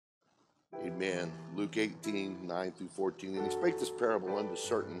Amen. Luke 18, 9 through 14. And he spake this parable unto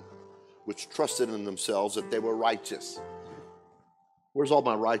certain which trusted in themselves that they were righteous. Where's all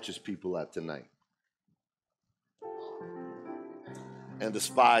my righteous people at tonight? And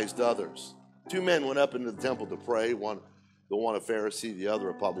despised others. Two men went up into the temple to pray, the one a Pharisee, the other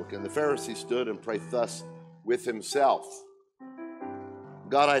a publican. The Pharisee stood and prayed thus with himself.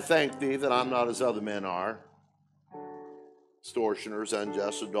 God, I thank thee that I'm not as other men are, extortioners,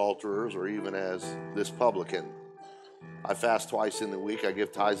 unjust, adulterers, or even as this publican. I fast twice in the week. I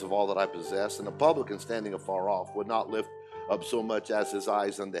give tithes of all that I possess. And the publican, standing afar off, would not lift up so much as his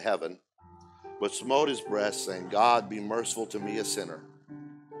eyes unto heaven, but smote his breast, saying, God, be merciful to me, a sinner.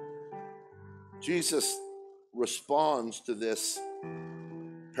 Jesus responds to this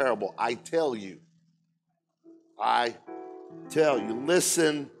parable. I tell you,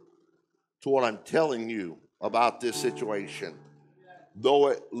 listen to what I'm telling you about this situation. Though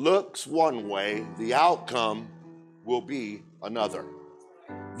it looks one way, the outcome will be another.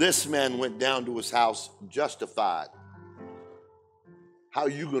 This man went down to his house justified. How are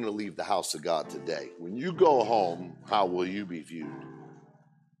you going to leave the house of God today? When you go home, how will you be viewed?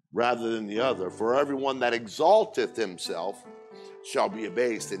 Rather than the other, for everyone that exalteth himself shall be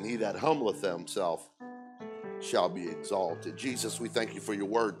abased, and he that humbleth himself shall be exalted. Jesus, we thank you for your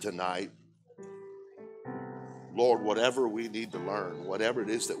word tonight. Lord, whatever we need to learn, whatever it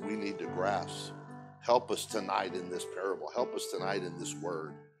is that we need to grasp, help us tonight in this parable. Help us tonight in this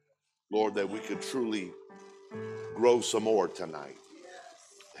word. Lord, that we could truly grow some more tonight.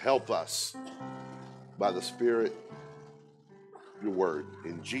 Help us by the Spirit, your word.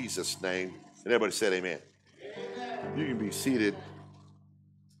 In Jesus' name. And everybody said amen. You can be seated.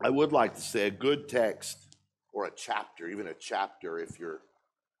 I would like to say a good text or a chapter, even a chapter if you're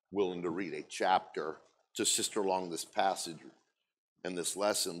willing to read a chapter to sister along this passage and this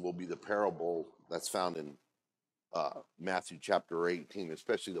lesson will be the parable that's found in Matthew chapter 18,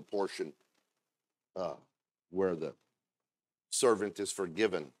 especially the portion where the servant is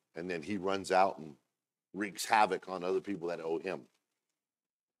forgiven and then he runs out and wreaks havoc on other people that owe him.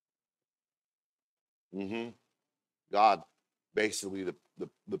 God, basically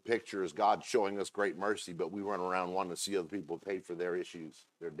the picture is God showing us great mercy, but we run around wanting to see other people pay for their issues,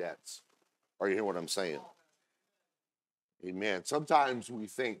 their debts. Are you hearing what I'm saying? Amen. Sometimes we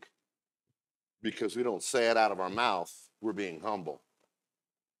think because we don't say it out of our mouth, we're being humble.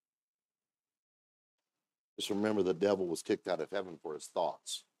 Just remember the devil was kicked out of heaven for his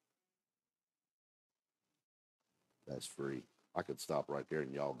thoughts. That's free. I could stop right there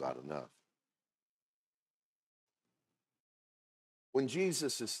and y'all got enough. When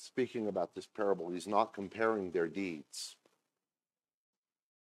Jesus is speaking about this parable, he's not comparing their deeds.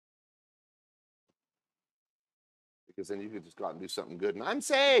 Because then you could just go out and do something good and I'm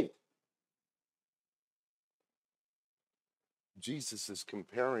saved. Jesus is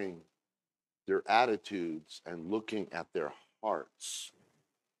comparing their attitudes and looking at their hearts.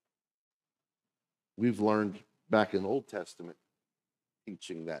 We've learned back in the Old Testament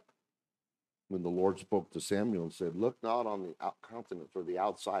teaching that when the Lord spoke to Samuel and said, look not on the countenance or the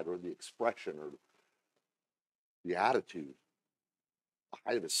outside or the expression or the attitude, the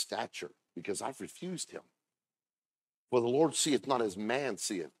height of his stature, because I've refused him. For the Lord seeth not as man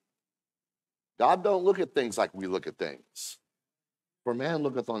seeth. God don't look at things like we look at things. For man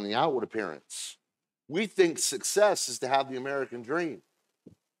looketh on the outward appearance. We think success is to have the American dream,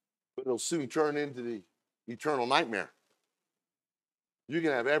 but it'll soon turn into the eternal nightmare. You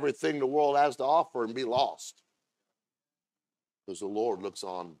can have everything the world has to offer and be lost. Because the Lord looks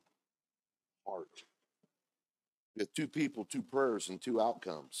on heart. We have two people, two prayers, and two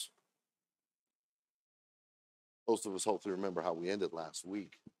outcomes. Most of us hopefully remember how we ended last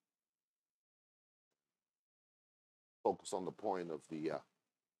week. Focus on the point of the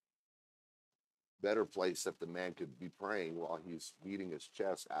better place that the man could be praying while he's beating his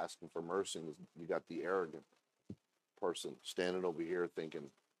chest, asking for mercy. And you got the arrogant person standing over here thinking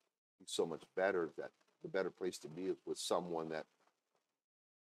he's so much better, that the better place to be is with someone that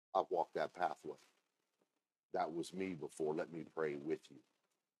I've walked that path with. That was me before. Let me pray with you.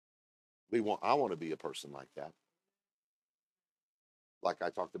 I want to be a person like that. Like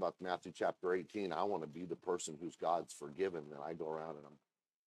I talked about Matthew chapter 18, I want to be the person who's God's forgiven. And I go around and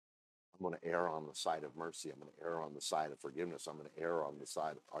I'm going to err on the side of mercy. I'm going to err on the side of forgiveness. I'm going to err on the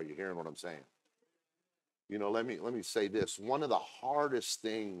side. Are you hearing what I'm saying? You know, let me say this. One of the hardest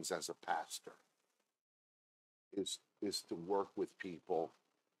things as a pastor is to work with people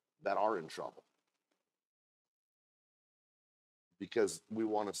that are in trouble. Because we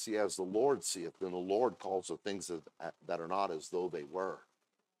want to see as the Lord seeth, and the Lord calls the things that are not as though they were.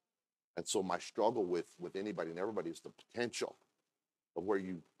 And so my struggle with anybody and everybody is the potential of where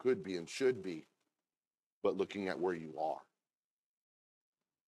you could be and should be, but looking at where you are.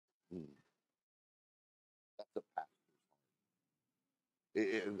 That's a path.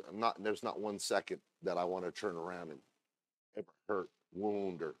 There's not 1 second that I want to turn around and ever hurt,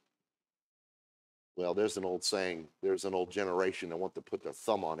 wound, or, well, there's an old saying, there's an old generation that want to put their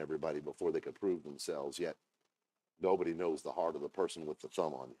thumb on everybody before they can prove themselves, yet nobody knows the heart of the person with the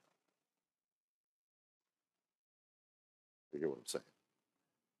thumb on you. You hear what I'm saying?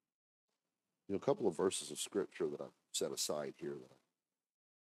 A couple of verses of scripture that I've set aside here that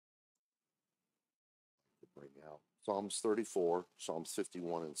I could bring out. Psalms 34, Psalms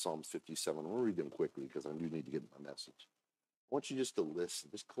 51, and Psalms 57. I'm going to read them quickly because I do need to get my message. I want you just to listen.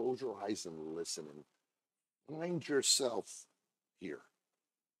 Just close your eyes and listen and find yourself here.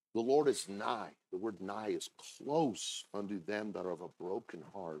 The Lord is nigh. The word nigh is close unto them that are of a broken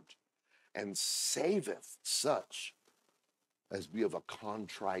heart, and saveth such as be of a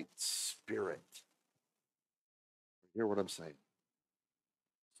contrite spirit. Hear what I'm saying?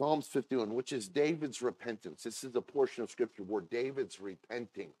 Psalms 51, which is David's repentance. This is a portion of scripture where David's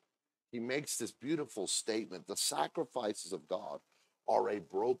repenting. He makes this beautiful statement. The sacrifices of God are a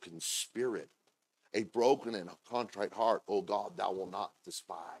broken spirit, a broken and a contrite heart. Oh God, thou wilt not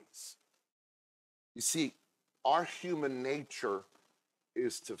despise. You see, our human nature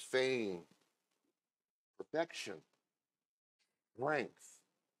is to feign perfection, strength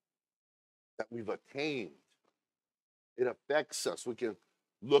that we've attained. It affects us. We can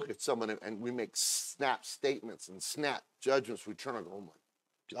look at someone and we make snap statements and snap judgments. We turn and go, oh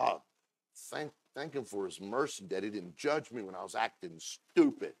my God, thank him for his mercy that he didn't judge me when I was acting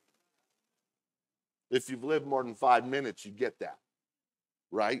stupid. If you've lived more than 5 minutes, you get that,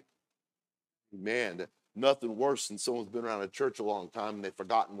 right? Man, nothing worse than someone's been around a church a long time and they've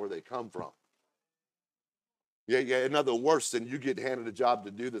forgotten where they come from. Yeah, nothing worse than you get handed a job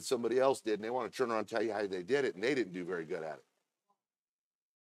to do that somebody else did and they want to turn around and tell you how they did it and they didn't do very good at it.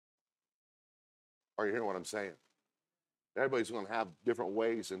 Are you hearing what I'm saying? Everybody's going to have different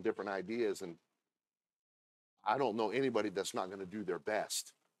ways and different ideas, and I don't know anybody that's not going to do their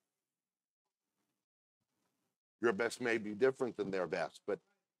best. Your best may be different than their best, but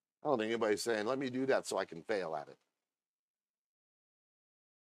I don't think anybody's saying, let me do that so I can fail at it.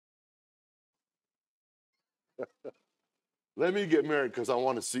 Let me get married because I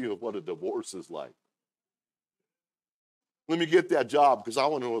want to see what a divorce is like. Let me get that job because I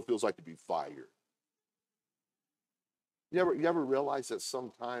want to know what it feels like to be fired. You ever realize that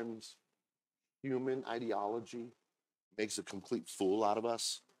sometimes human ideology makes a complete fool out of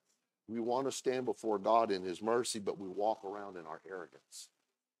us? We want to stand before God in his mercy, but we walk around in our arrogance.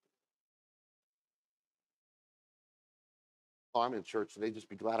 Oh, I'm in church today, just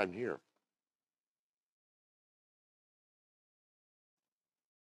be glad I'm here.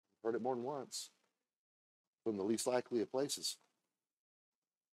 I've heard it more than once from the least likely of places.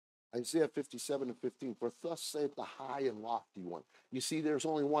 Isaiah 57 and 15, for thus saith the high and lofty one. You see, there's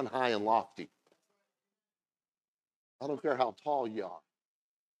only one high and lofty. I don't care how tall you are.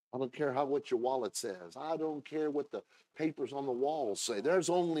 I don't care what your wallet says. I don't care what the papers on the wall say. There's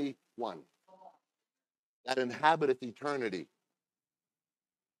only one that inhabiteth eternity.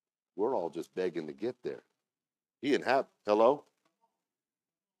 We're all just begging to get there. He hello?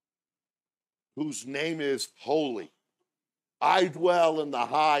 Whose name is holy. I dwell in the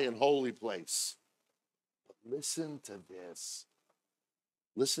high and holy place. But listen to this.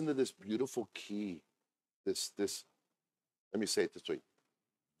 Listen to this beautiful key. This, let me say it this way.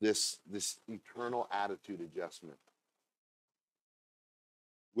 This eternal attitude adjustment.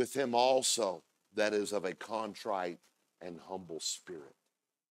 With him also that is of a contrite and humble spirit.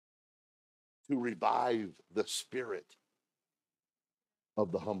 To revive the spirit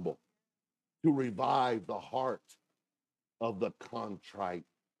of the humble. To revive the heart of the contrite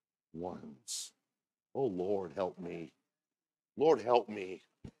ones. Oh, Lord, help me. Lord, help me.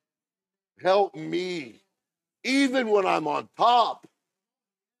 Help me. Even when I'm on top,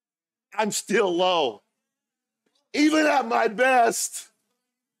 I'm still low. Even at my best,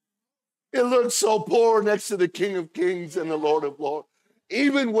 it looks so poor next to the King of Kings and the Lord of Lords.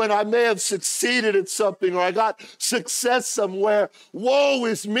 Even when I may have succeeded at something or I got success somewhere, woe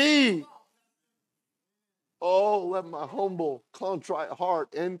is me. Oh, let my humble, contrite heart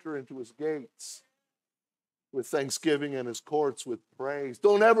enter into his gates with thanksgiving and his courts with praise.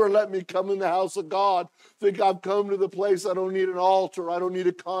 Don't ever let me come in the house of God. Think I've come to the place I don't need an altar. I don't need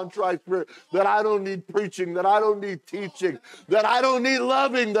a contrite spirit. That I don't need preaching. That I don't need teaching. That I don't need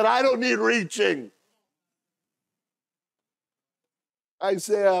loving. That I don't need reaching.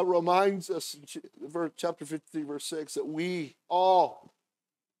 Isaiah reminds us in chapter 53, verse 6, that we all,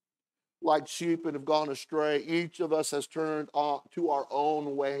 like sheep, and have gone astray. Each of us has turned to our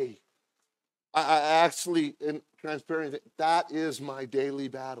own way. I actually, in transparency, that is my daily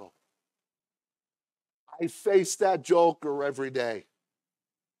battle. I face that joker every day.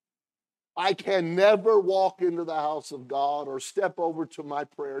 I can never walk into the house of God or step over to my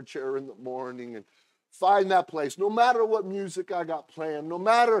prayer chair in the morning and find that place, no matter what music I got playing, no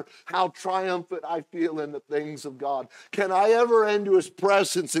matter how triumphant I feel in the things of God. Can I ever enter his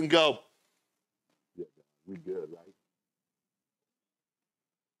presence and go, yeah, we good, right?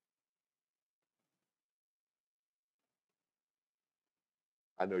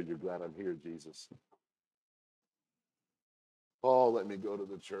 I know you're glad I'm here, Jesus. Oh, let me go to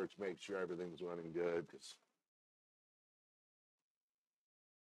the church, make sure everything's running good.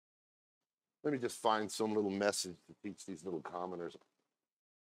 Let me just find some little message to teach these little commoners.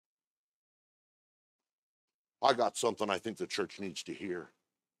 I got something I think the church needs to hear.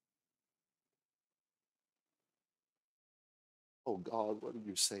 Oh, God, what are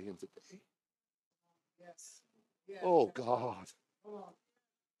you saying today? Yes. Oh, God.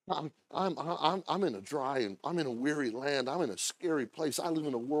 I'm in a dry and I'm in a weary land. I'm in a scary place. I live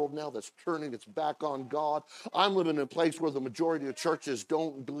in a world now that's turning its back on God. I'm living in a place where the majority of churches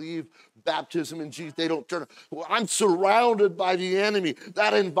don't believe baptism in Jesus. They don't turn. Well, I'm surrounded by the enemy.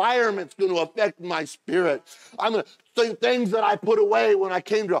 That environment's going to affect my spirit. I'm going to think things that I put away when I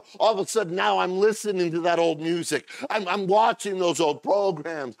came to. All of a sudden now I'm listening to that old music. I'm watching those old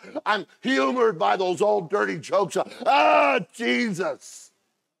programs. I'm humored by those old dirty jokes. Jesus.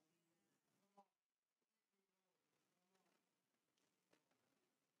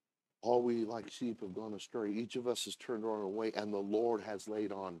 All we like sheep have gone astray. Each of us has turned our own way, and the Lord has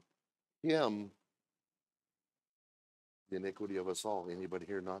laid on him the iniquity of us all. Anybody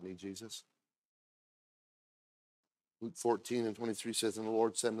here not need Jesus? Luke 14 and 23 says, and the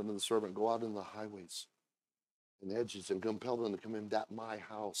Lord said unto the servant, go out in the highways and edges and compel them to come in, that my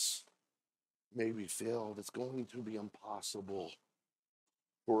house may be filled. It's going to be impossible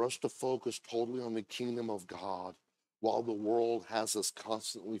for us to focus totally on the kingdom of God while the world has us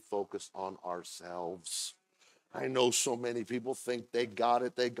constantly focused on ourselves. I know so many people think they got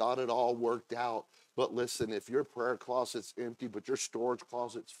it all worked out. But listen, if your prayer closet's empty, but your storage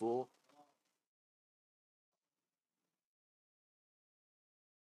closet's full,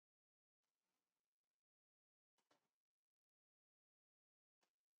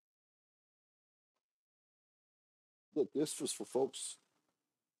 look, this was for folks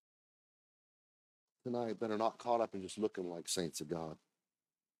tonight that are not caught up in just looking like saints of God.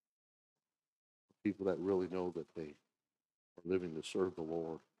 People that really know that they are living to serve the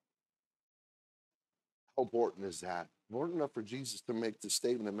Lord. How important is that? Important enough for Jesus to make the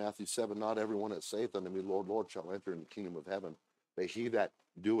statement in Matthew 7, not everyone that saith unto me, Lord, Lord, shall enter in the kingdom of heaven, but he that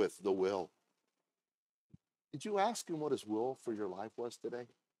doeth the will. Did you ask him what his will for your life was today?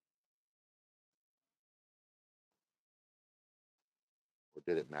 Or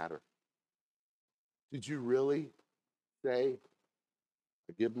did it matter? Did you really say,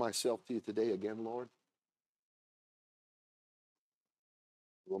 I give myself to you today again, Lord?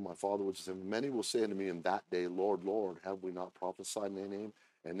 Well, my Father which is in heaven, many will say unto me in that day, Lord, Lord, have we not prophesied in thy name?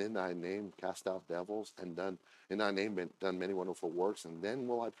 And in thy name cast out devils, and done in thy name done many wonderful works, and then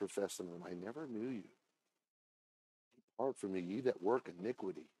will I profess unto them, I never knew you. Depart from me, ye that work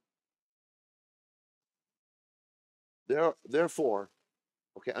iniquity. Therefore,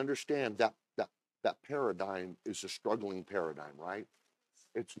 okay, understand that paradigm is a struggling paradigm, right?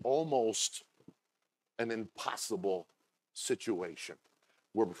 It's almost an impossible situation.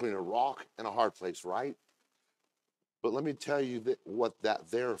 We're between a rock and a hard place, right? But let me tell you that what that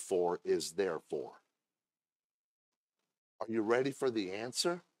therefore is there for. Are you ready for the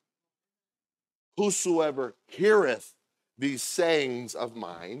answer? Whosoever heareth these sayings of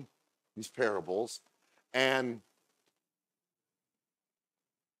mine, these parables, and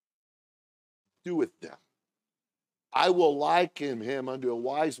doeth them, I will liken him unto a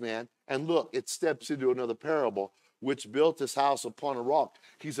wise man. And look, it steps into another parable, which built his house upon a rock.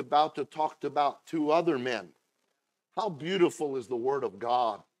 He's about to talk about two other men. How beautiful is the word of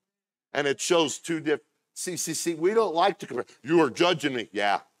God. And it shows two different. See, we don't like to compare. You are judging me.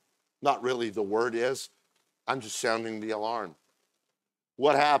 Yeah, not really. The word is. I'm just sounding the alarm.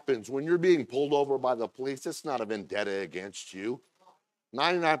 What happens when you're being pulled over by the police? It's not a vendetta against you.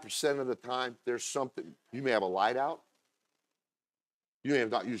 99% of the time, there's something. You may have a light out. You may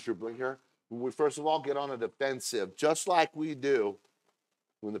have not used your blinker. We first of all get on a defensive, just like we do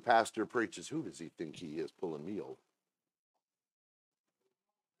when the pastor preaches. Who does he think he is pulling me over?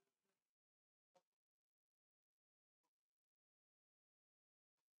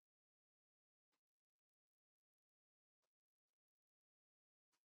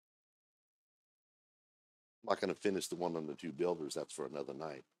 I'm not going to finish the one on the two builders. That's for another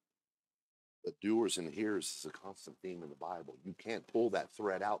night. But doers and hearers is a constant theme in the Bible. You can't pull that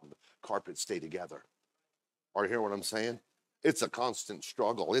thread out and the carpets stay together. Are you hearing what I'm saying? It's a constant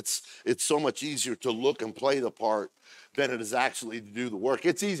struggle. It's so much easier to look and play the part than it is actually to do the work.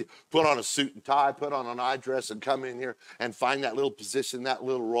 It's easy. Put on a suit and tie, put on an eye dress, and come in here and find that little position, that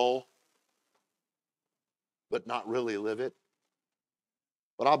little role, but not really live it.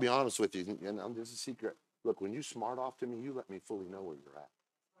 But I'll be honest with you, and there's a secret. Look, when you smart off to me, you let me fully know where you're at.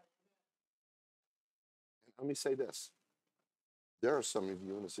 Let me say this. There are some of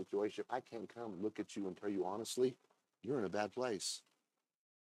you in a situation, I can't come look at you and tell you honestly, you're in a bad place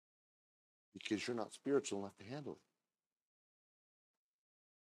because you're not spiritual enough to handle it.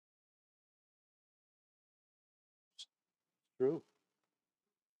 It's true.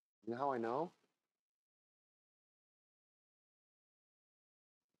 You know how I know?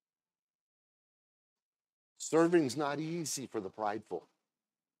 Serving's not easy for the prideful.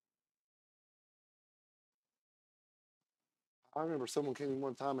 I remember someone came in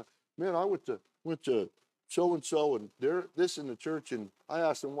one time, man, I went to so and so, and they're this in the church, and I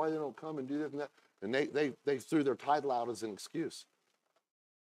asked them why they don't come and do this and that, and they threw their title out as an excuse.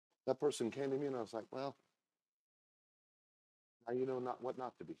 That person came to me, and I was like, well, now you know not what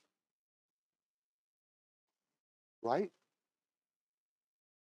not to be, right?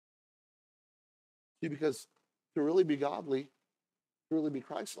 See, because to really be godly, to really be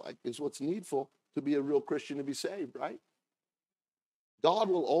Christ-like, is what's needful to be a real Christian to be saved, right? God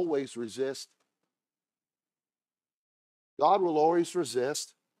will always resist. God will always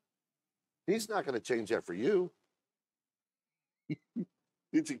resist. He's not going to change that for you.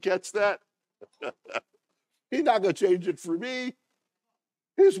 Did you catch that? He's not going to change it for me.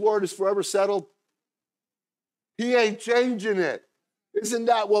 His word is forever settled. He ain't changing it. Isn't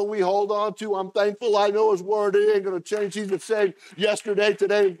that what we hold on to? I'm thankful. I know his word. He ain't going to change. He's the same yesterday,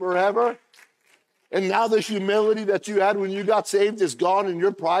 today, and forever. And now this humility that you had when you got saved is gone, and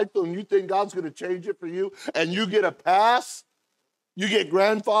you're prideful, and you think God's going to change it for you, and you get a pass. You get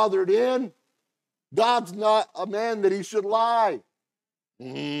grandfathered in. God's not a man that he should lie.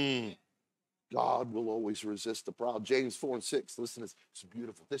 God will always resist the proud. James 4:6. Listen, it's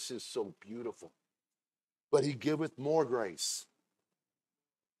beautiful. This is so beautiful. But he giveth more grace.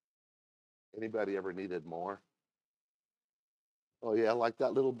 Anybody ever needed more? Oh yeah, like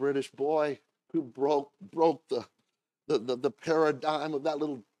that little British boy who broke the paradigm of that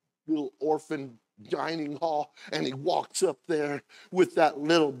little orphan dining hall, and he walks up there with that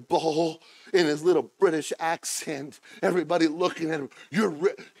little bowl in his little British accent. Everybody looking at him.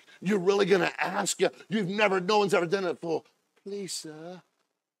 You're really gonna ask you? No one's ever done it before. Please, sir,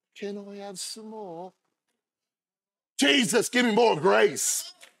 can I have some more? Jesus, give me more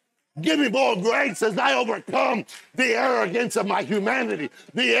grace. Give me more grace as I overcome the arrogance of my humanity,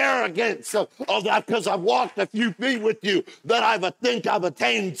 the arrogance of that, because I've walked a few feet with you, that I think I've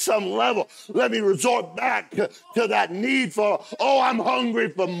attained some level. Let me resort back to that need for, I'm hungry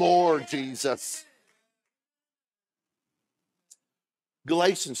for more, Jesus.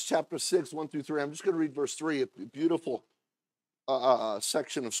 Galatians chapter 6, 1-3. I'm just going to read verse 3, a beautiful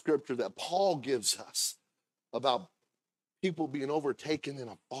section of scripture that Paul gives us about people being overtaken in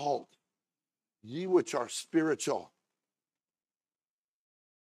a fault. Ye which are spiritual.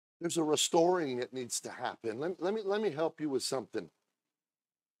 There's a restoring that needs to happen. Let me help you with something.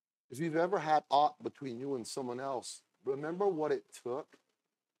 If you've ever had aught between you and someone else, remember what it took?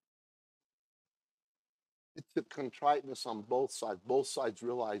 It took contriteness on both sides. Both sides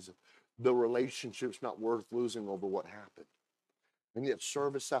realized the relationship's not worth losing over what happened. And yet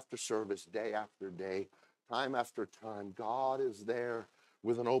service after service, day after day, time after time, God is there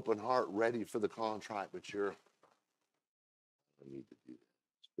with an open heart, ready for the contrite, but I need to do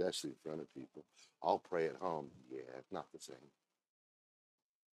that, especially in front of people. I'll pray at home. Yeah, it's not the same.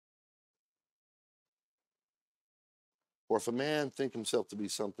 For if a man think himself to be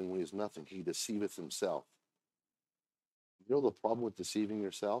something when he is nothing, he deceiveth himself. You know the problem with deceiving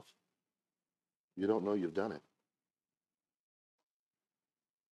yourself? You don't know you've done it.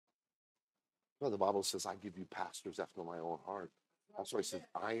 Well, the Bible says, I give you pastors after my own heart. That's why it says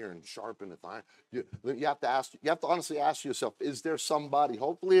iron sharpeneth iron. You have to honestly ask yourself, is there somebody,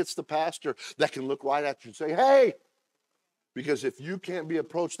 hopefully it's the pastor, that can look right at you and say, hey, because if you can't be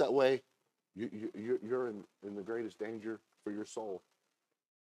approached that way, you're in the greatest danger for your soul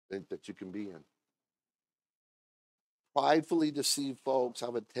that you can be in. Pridefully deceived folks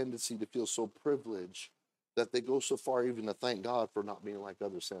have a tendency to feel so privileged that they go so far even to thank God for not being like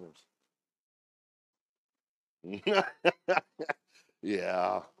other sinners.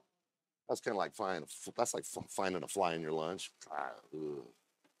 Yeah. That's kind of like that's like finding a fly in your lunch.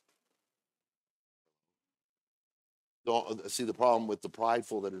 Don't see the problem with the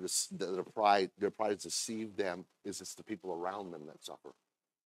prideful that it is that their pride has deceived them is it's the people around them that suffer.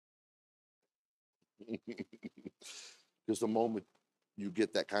 Because the moment you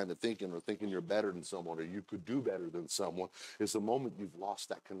get that kind of thinking or thinking you're better than someone or you could do better than someone is the moment you've lost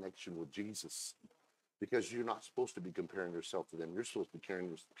that connection with Jesus. Because you're not supposed to be comparing yourself to them. You're supposed to be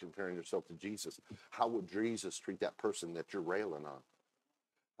comparing yourself to Jesus. How would Jesus treat that person that you're railing on?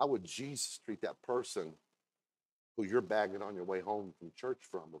 How would Jesus treat that person who you're bagging on your way home from church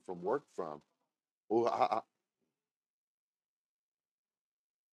from or from work from? Well,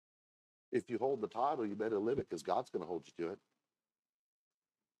 if you hold the title, you better live it because God's going to hold you to it.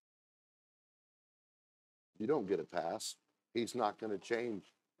 You don't get a pass. He's not going to change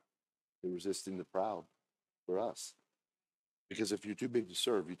the resisting the proud for us. Because if you're too big to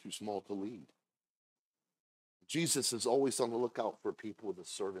serve, you're too small to lead. Jesus is always on the lookout for people with a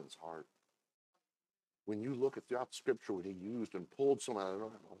servant's heart. When you look at throughout the scripture what he used and pulled someone, I don't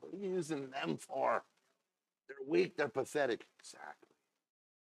know, what are you using them for? They're weak, they're pathetic. Exactly.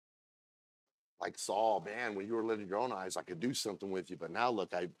 Like Saul, man, when you were letting your own eyes, I could do something with you. But now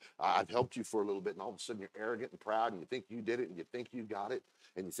look, I've helped you for a little bit, and all of a sudden you're arrogant and proud, and you think you did it, and you think you got it,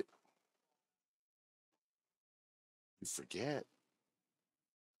 and you say, you forget.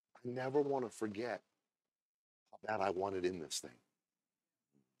 I never want to forget how bad I wanted in this thing.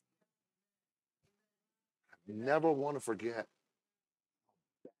 I never want to forget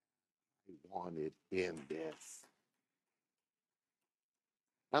I wanted in this.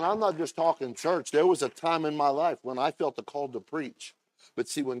 And I'm not just talking church. There was a time in my life when I felt the call to preach. But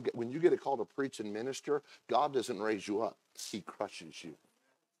see, when you get a call to preach and minister, God doesn't raise you up. He crushes you.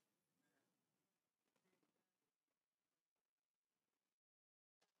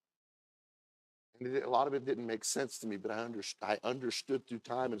 And a lot of it didn't make sense to me, but I understood through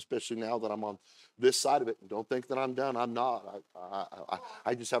time, and especially now that I'm on this side of it. Don't think that I'm done. I'm not.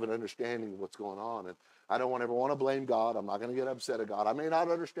 I just have an understanding of what's going on. And I don't ever want to blame God. I'm not going to get upset at God. I may not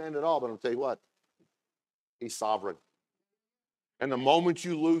understand it all, but I'll tell you what, He's sovereign. And the moment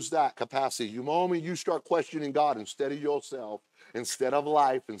you lose that capacity, the moment you start questioning God instead of yourself, instead of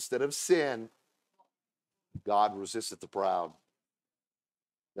life, instead of sin, God resisteth the proud.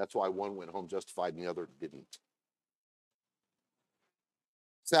 That's why one went home justified and the other didn't.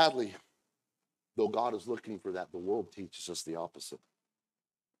 Sadly, though God is looking for that, the world teaches us the opposite.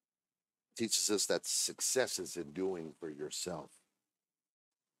 It teaches us that success is in doing for yourself.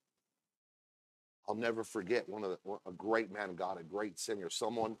 I'll never forget a great man of God, a great singer,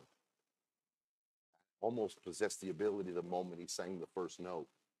 someone almost possessed the ability the moment he sang the first note.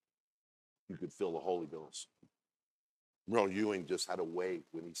 You could feel the Holy Ghost. Merle Ewing just had a way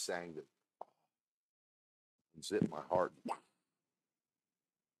when he sang that zipped my heart. It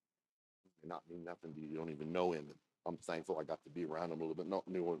may not mean nothing to you. You don't even know him. I'm thankful I got to be around him a little bit, not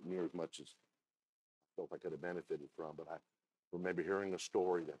near as much as I felt I could have benefited from, but I remember hearing a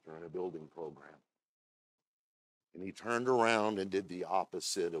story that they're in a building program. And he turned around and did the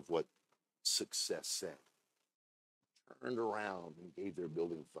opposite of what success said. Turned around and gave their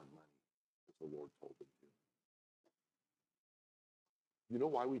building fund money, as the Lord told him to. You know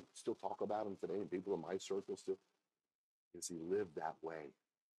why we still talk about him today, and people in my circle still? Because he lived that way.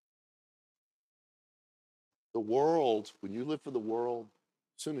 The world, when you live for the world,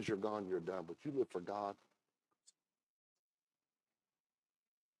 as soon as you're gone, you're done. But you live for God.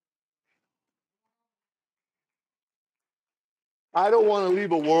 I don't want to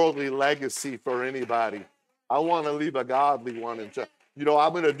leave a worldly legacy for anybody. I want to leave a godly one. And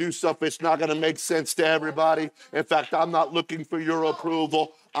I'm going to do stuff that's not going to make sense to everybody. In fact, I'm not looking for your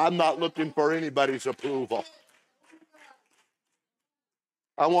approval. I'm not looking for anybody's approval.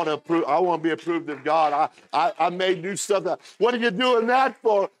 I want to be approved of God. I may do stuff. What are you doing that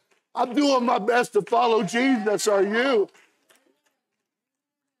for? I'm doing my best to follow Jesus. Are you?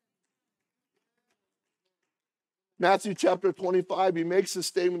 Matthew chapter 25, he makes a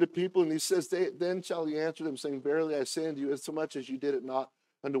statement to people, and he says, then shall he answer them, saying, verily I say unto you, as so much as you did it not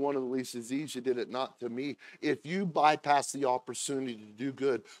unto one of the least of these, you did it not to me. If you bypass the opportunity to do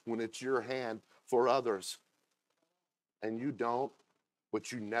good when it's your hand for others, and you don't,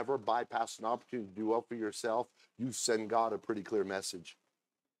 but you never bypass an opportunity to do well for yourself, you send God a pretty clear message.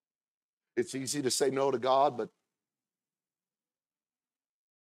 It's easy to say no to God, but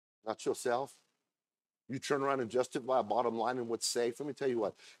not yourself. You turn around and justify a bottom line in what's safe. Let me tell you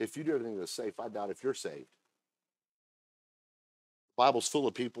what, if you do everything that's safe, I doubt if you're saved. The Bible's full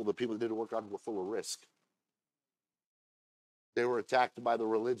of people, the people that didn't work out were full of risk. They were attacked by the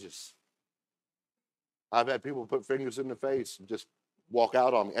religious. I've had people put fingers in the face and just walk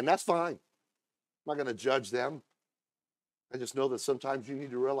out on me, and that's fine. I'm not going to judge them. I just know that sometimes you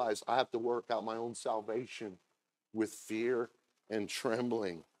need to realize I have to work out my own salvation with fear and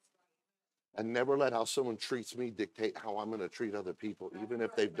trembling, and never let how someone treats me dictate how I'm going to treat other people, even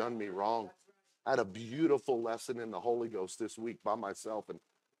if they've done me wrong. I had a beautiful lesson in the Holy Ghost this week by myself, and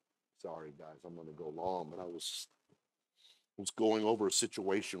sorry guys, I'm going to go long, but I was going over a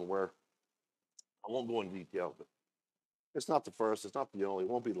situation where I won't go in detail, but it's not the first, it's not the only, it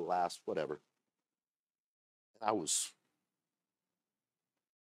won't be the last, whatever. And I was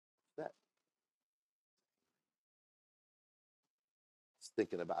that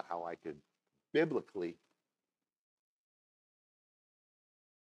thinking about how I could biblically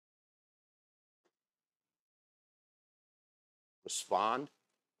respond,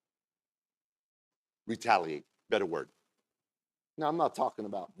 retaliate, better word. Now, I'm not talking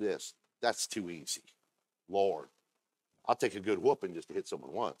about this. That's too easy. Lord, I'll take a good whooping just to hit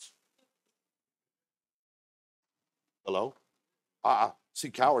someone once. Hello?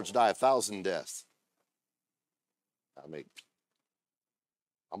 See, cowards die 1,000 deaths. I mean,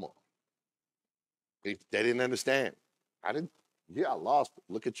 they didn't understand. I didn't. Yeah, I lost.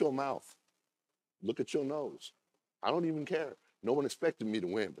 Look at your mouth. Look at your nose. I don't even care. No one expected me to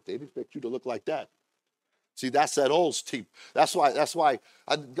win, but they'd expect you to look like that. See, that's that old steep. That's why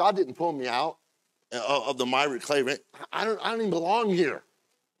God didn't pull me out of the miry clay. I don't even belong here.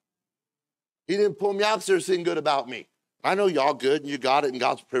 He didn't pull me out because there's anything good about me. I know y'all good and you got it, and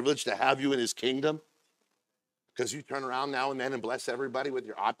God's privileged to have you in his kingdom because you turn around now and then and bless everybody with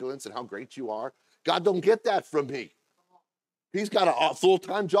your opulence and how great you are. God don't get that from me. He's got a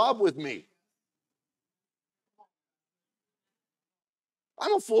full-time job with me.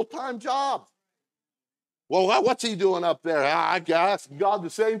 I'm a full-time job. Well, what's he doing up there? I guess God the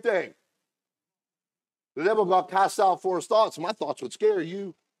same thing. The devil got cast out for his thoughts. My thoughts would scare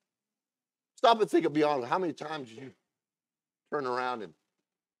you. Stop and think of beyond how many times you turn around and,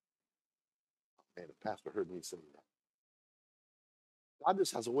 man, the pastor heard me say that. God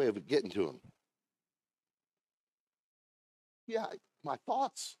just has a way of getting to him. Yeah, my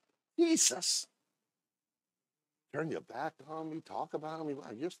thoughts. Jesus. Turn your back on me, talk about me.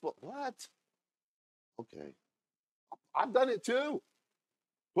 You're supposed, what? Okay. I've done it too.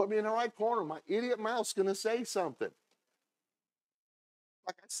 Put me in the right corner. My idiot mouth's going to say something.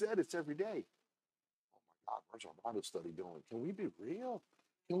 Like I said, it's every day. Oh my God, where's our Bible study going? Can we be real?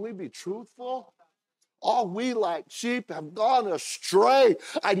 Can we be truthful? All we like sheep have gone astray.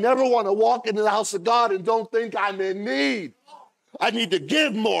 I never want to walk into the house of God and don't think I'm in need. I need to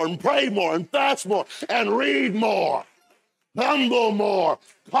give more and pray more and fast more and read more, humble more,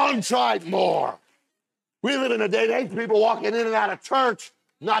 contrite more. We live in a day and age, people walking in and out of church,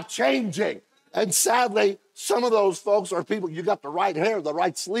 not changing. And sadly, some of those folks are people, you got the right hair, the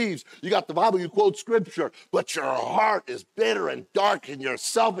right sleeves, you got the Bible, you quote scripture, but your heart is bitter and dark and you're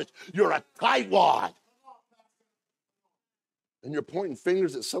selfish. You're a tightwad. And you're pointing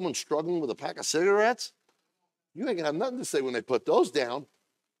fingers at someone struggling with a pack of cigarettes? You ain't gonna have nothing to say when they put those down.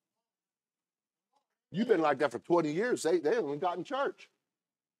 You've been like that for 20 years. They haven't got in church.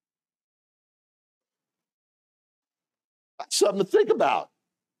 That's something to think about.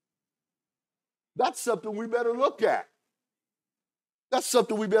 That's something we better look at. That's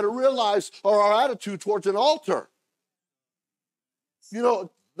something we better realize are our attitude towards an altar. You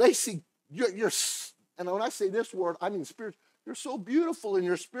know, they see you're and when I say this word, I mean spirit. You're so beautiful in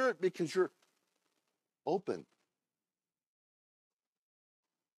your spirit because you're open.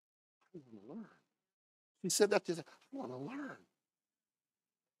 I want to learn. He said that to us. I want to learn.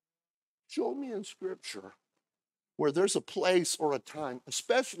 Show me in scripture where there's a place or a time,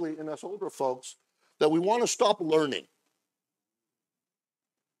 especially in us older folks, that we want to stop learning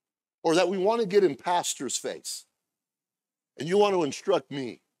or that we want to get in pastor's face and you want to instruct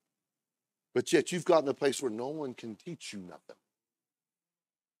me, but yet you've gotten to a place where no one can teach you nothing.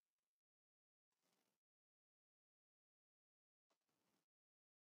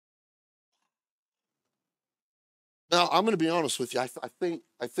 Now, I'm going to be honest with you. I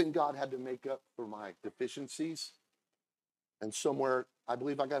think God had to make up for my deficiencies, and somewhere I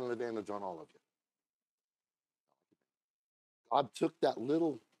believe I got an advantage on all of you. God took that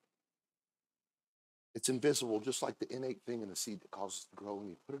little, it's invisible, just like the innate thing in the seed that causes it to grow, and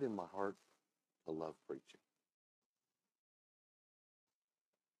he put it in my heart to love preaching.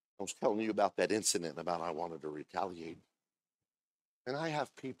 I was telling you about that incident about I wanted to retaliate. And I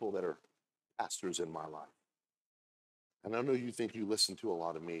have people that are pastors in my life. And I know you think you listen to a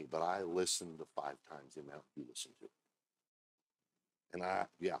lot of me, but I listen to 5 times the amount you listen to. And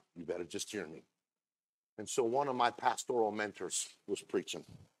you better just hear me. And so one of my pastoral mentors was preaching.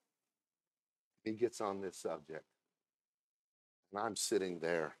 He gets on this subject. And I'm sitting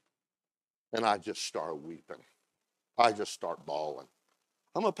there, and I just start weeping. I just start bawling.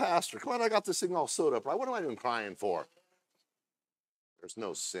 I'm a pastor. Come on, I got this thing all sewed up, right? What am I even crying for? There's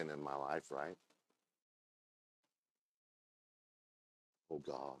no sin in my life, right? Oh,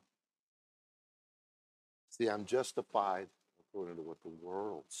 God. See, I'm justified according to what the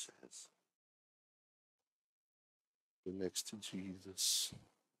world says. But next to Jesus.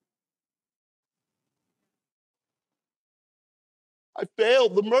 I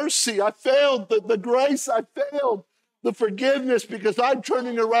failed the mercy. I failed the grace. I failed the forgiveness because I'm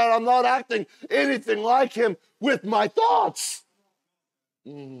turning around. I'm not acting anything like him with my thoughts.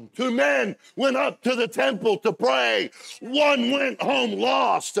 Two men went up to the temple to pray. One went home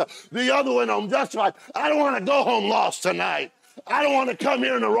lost. The other went home justified. I don't want to go home lost tonight. I don't want to come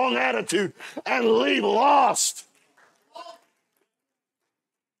here in the wrong attitude and leave lost.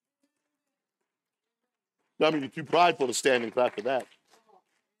 Some of you too prideful to stand and clap for that.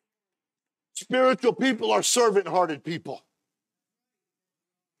 Spiritual people are servant-hearted people.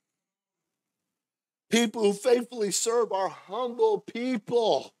 People who faithfully serve are humble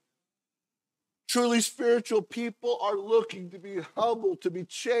people. Truly spiritual people are looking to be humble, to be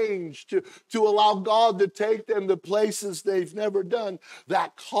changed, to allow God to take them to places they've never done.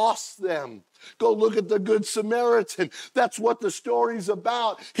 That costs them. Go look at the Good Samaritan. That's what the story's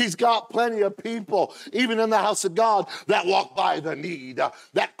about. He's got plenty of people, even in the house of God, that walk by the need,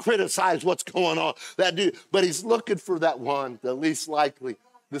 that criticize what's going on. But he's looking for that one, the least likely.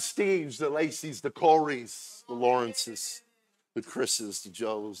 The Steves, the Lacey's, the Coreys, the Lawrences, the Chris's, the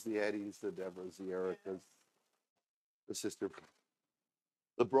Joes, the Eddies, the Deborahs, the Ericas, the sister,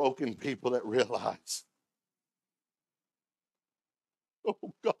 the broken people that realize,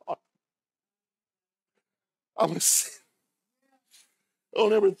 oh God, I'm a sin.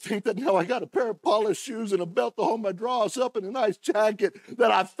 Don't ever think that now I got a pair of polished shoes and a belt to hold my drawers up and a nice jacket,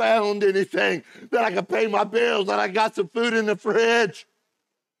 that I found anything, that I can pay my bills, that I got some food in the fridge.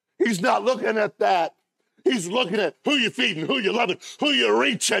 He's not looking at that. He's looking at who you feeding, who you loving, who you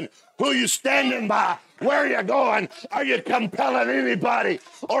reaching, who you standing by, where you going. Are you compelling anybody?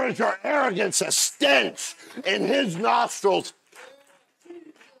 Or is your arrogance a stench in his nostrils?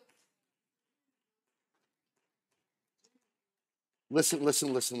 Listen. This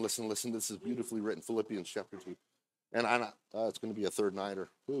is beautifully written. Philippians chapter 2. And it's going to be a third nighter.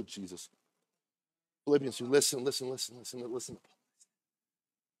 Oh, Jesus. Philippians 2. Listen.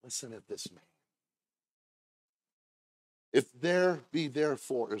 Listen at this man. If there be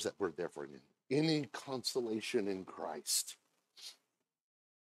therefore, there's that word therefore again, any consolation in Christ.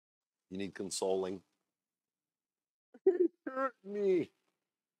 You need consoling. He hurt me.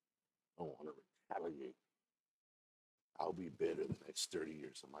 I want to retaliate. I'll be bitter the next 30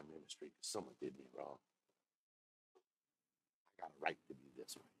 years of my ministry because someone did me wrong. I got a right to be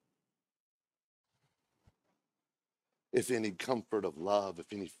this way. If any comfort of love,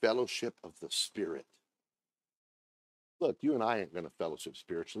 if any fellowship of the Spirit. Look, you and I ain't going to fellowship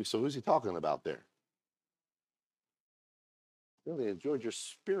spiritually, so who's he talking about there? Really enjoyed your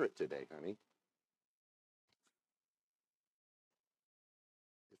spirit today, honey.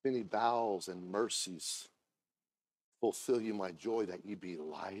 If any bowels and mercies fulfill you my joy, that ye be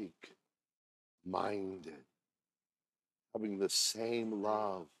like-minded, having the same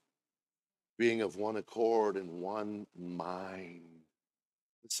love, being of one accord and one mind.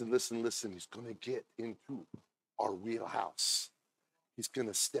 Listen. He's going to get into our wheelhouse. He's going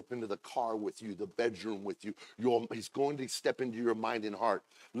to step into the car with you, the bedroom with you. He's going to step into your mind and heart.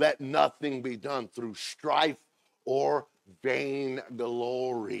 Let nothing be done through strife or vain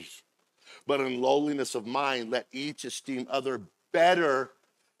glory, but in lowliness of mind, let each esteem other better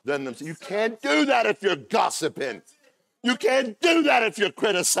than themselves. You can't do that if you're gossiping. You can't do that if you're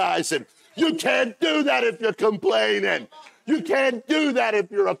criticizing. You can't do that if you're complaining. You can't do that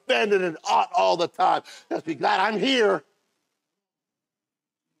if you're offended and ought all the time. Just be glad I'm here.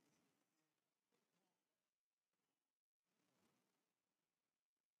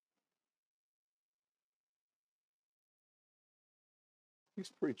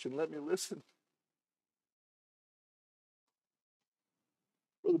 He's preaching. Let me listen.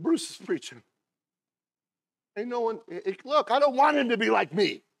 Brother Bruce is preaching. Ain't no one, look, I don't want him to be like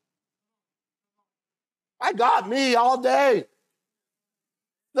me. I got me all day.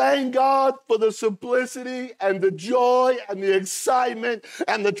 Thank God for the simplicity and the joy and the excitement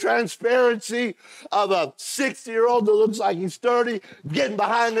and the transparency of a 60-year-old that looks like he's 30 getting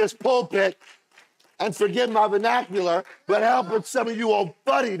behind this pulpit, and forgive my vernacular, but helping some of you old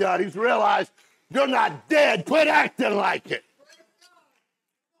fuddy-duddies realize You're not dead. Quit acting like it.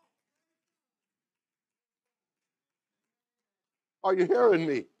 Are you hearing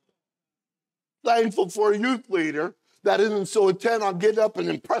me? Thankful for a youth leader that isn't so intent on getting up and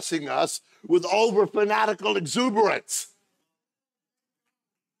impressing us with over fanatical exuberance.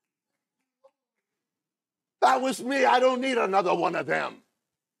 That was me. I don't need another one of them.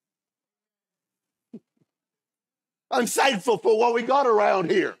 I'm thankful for what we got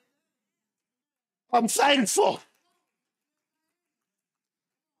around here. I'm thankful.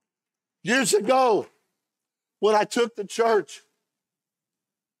 Years ago, when I took the church,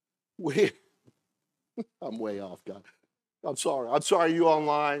 I'm way off, God. I'm sorry. I'm sorry, you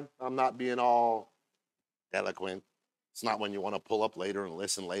online. I'm not being all eloquent. It's not when you want to pull up later and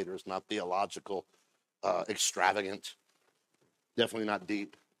listen later. It's not theological, extravagant. Definitely not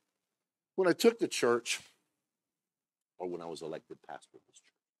deep. When I took the church, or when I was elected pastor of this church,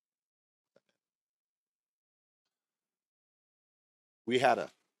 we had a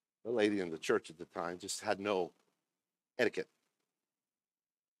lady in the church at the time, just had no etiquette.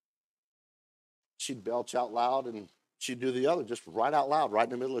 She'd belch out loud and she'd do the other, just right out loud, right in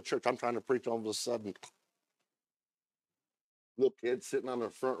the middle of church. I'm trying to preach, all of a sudden, little kids sitting on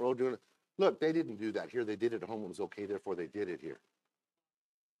the front row doing it. Look, they didn't do that here. They did it at home. It was okay, therefore they did it here.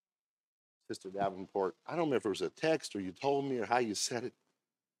 Sister Davenport, I don't remember if it was a text or you told me or how you said it.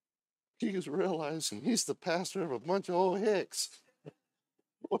 He's realizing he's the pastor of a bunch of old hicks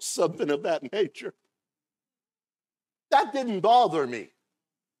or something of that nature. That didn't bother me.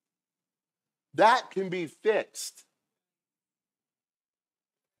 That can be fixed.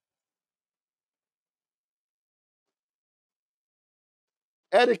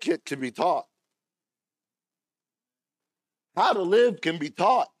 Etiquette can be taught. How to live can be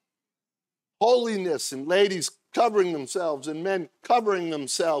taught. Holiness and ladies covering themselves and men covering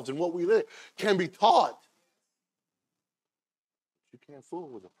themselves and what we live can be taught. You can't fool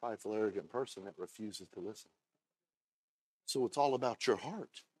with a prideful, arrogant person that refuses to listen. So it's all about your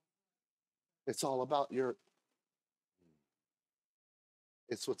heart. It's all about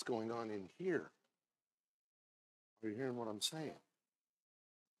it's what's going on in here. Are you hearing what I'm saying?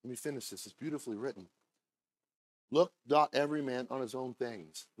 Let me finish this. It's beautifully written. Look not every man on his own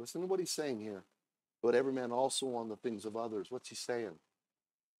things. Listen to what he's saying here. But every man also on the things of others. What's he saying?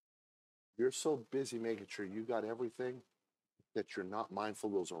 You're so busy making sure you got everything that you're not mindful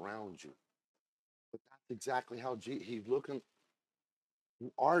of those around you. But that's exactly how he's looking.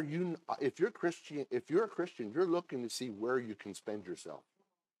 Are you, if you're a Christian, you're looking to see where you can spend yourself.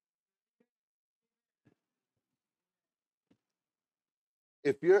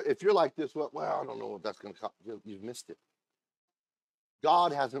 If you're like this, well, I don't know what that's going to cost. You've missed it.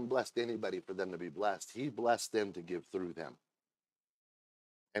 God hasn't blessed anybody for them to be blessed. He blessed them to give through them.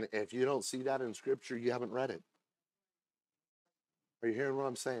 And if you don't see that in Scripture, you haven't read it. Are you hearing what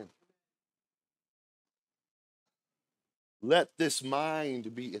I'm saying? Let this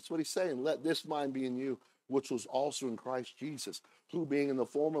mind be, it's what he's saying, let this mind be in you, which was also in Christ Jesus, who being in the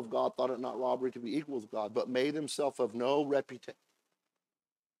form of God thought it not robbery to be equal with God, but made himself of no reputation.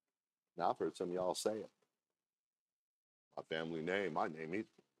 Now I've heard some of y'all say it. My family name, my name,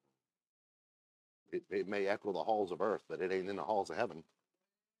 it may echo the halls of earth, but it ain't in the halls of heaven.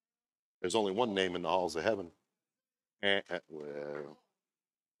 There's only one name in the halls of heaven. Well,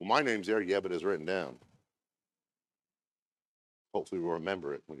 my name's there, yeah, but it's written down. Hopefully we'll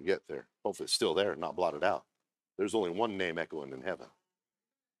remember it when we get there. Hopefully it's still there, not blotted out. There's only one name echoing in heaven.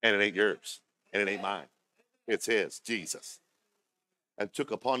 And it ain't yours. And it ain't mine. It's his, Jesus. And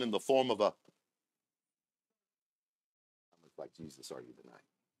took upon him the form of a... How much like Jesus are you tonight?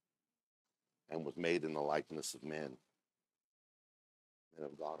 And was made in the likeness of men. And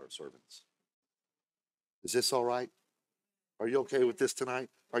of God are servants. Is this all right? Are you okay with this tonight?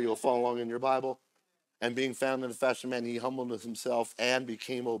 Are you follow along in your Bible? And being found in the fashion of man, he humbled himself and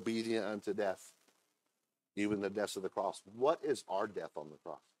became obedient unto death, even the death of the cross. What is our death on the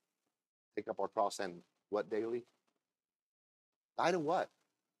cross? Take up our cross and what daily? Die to what?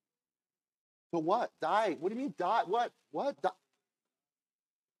 To what? Die. What do you mean die? What? What? Die?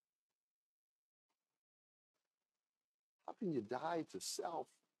 How can you die to self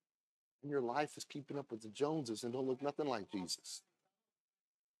and your life is keeping up with the Joneses and don't look nothing like Jesus?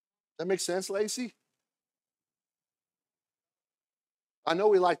 That makes sense, Lacey? I know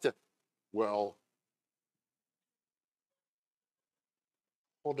we like to, well,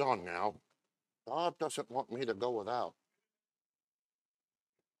 hold on now. God doesn't want me to go without.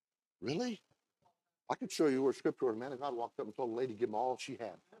 Really? I could show you where scripture where a man of God walked up and told a lady to give him all she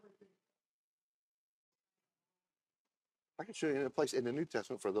had. I can show you in a place in the New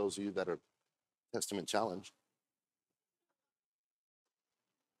Testament for those of you that are Testament challenge.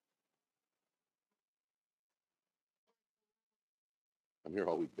 I'm here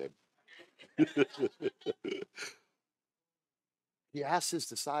all week, babe. He asked his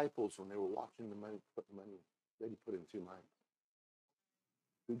disciples when they were watching the money, put the money, then he put in 2 mites.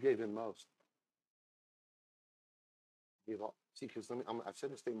 Who gave him most? Gave all. See, because I've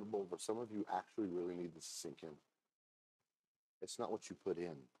said this statement before, but some of you actually really need this to sink in. It's not what you put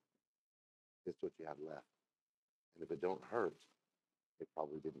in, it's what you have left. And if it don't hurt, it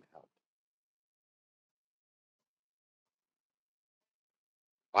probably didn't help.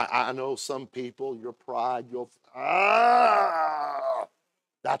 I know some people, your pride,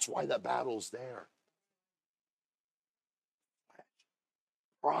 that's why that battle's there.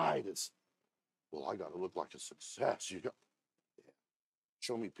 Pride is, well, I got to look like a success. Yeah.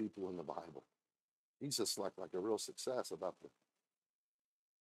 Show me people in the Bible. Jesus looked like a real success about the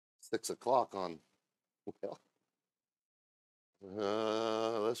 6 o'clock on,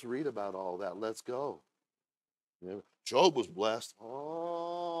 let's read about all that. Let's go. Job was blessed.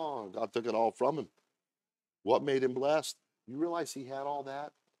 Oh, God took it all from him. What made him blessed? You realize he had all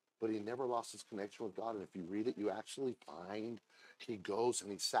that, but he never lost his connection with God. And if you read it, you actually find he goes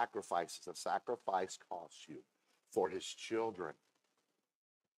and he sacrifices. A sacrifice costs you for his children.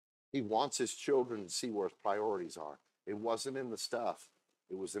 He wants his children to see where his priorities are. It wasn't in the stuff.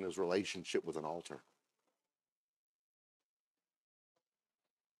 It was in his relationship with an altar.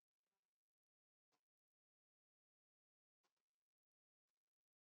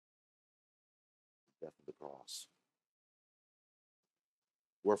 Death of the cross.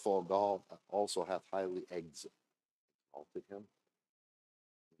 Wherefore God also hath highly exalted him.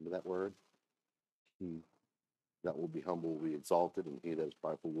 Remember that word? He that will be humble will be exalted, and he that is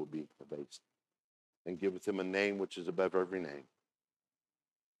prideful will be abased. And giveth him a name which is above every name.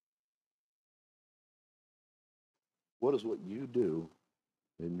 What is what you do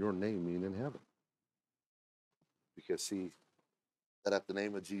in your name mean in heaven? Because see, that at the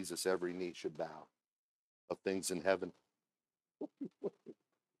name of Jesus, every knee should bow of things in heaven,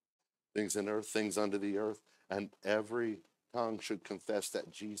 things in earth, things under the earth, and every tongue should confess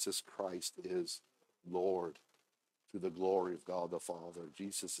that Jesus Christ is Lord to the glory of God the Father.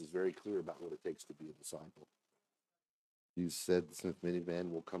 Jesus is very clear about what it takes to be a disciple. Jesus said, since many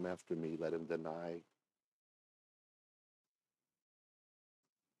men will come after me, let him deny.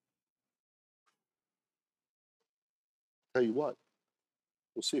 Tell you what,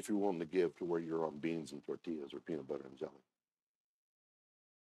 we'll see if you're willing to give to where you're on beans and tortillas or peanut butter and jelly.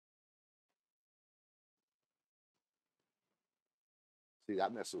 See,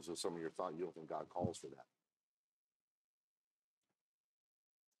 that messes with some of your thought. You don't think God calls for that.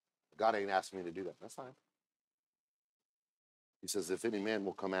 God ain't asked me to do that. That's fine. He says, if any man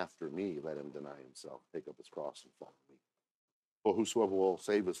will come after me, let him deny himself, take up his cross and follow me. For whosoever will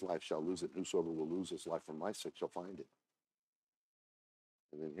save his life shall lose it. Whosoever will lose his life for my sake shall find it.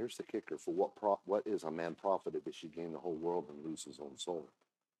 And then here's the kicker. For what is a man profited if he gain the whole world and lose his own soul?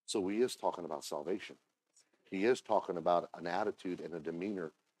 So he is talking about salvation. He is talking about an attitude and a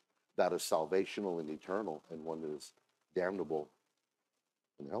demeanor that is salvational and eternal, and one that is damnable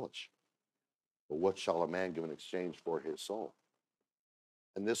and hellish. But what shall a man give in exchange for his soul?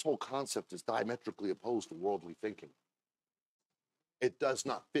 And this whole concept is diametrically opposed to worldly thinking. It does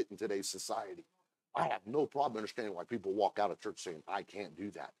not fit in today's society. I have no problem understanding why people walk out of church saying, I can't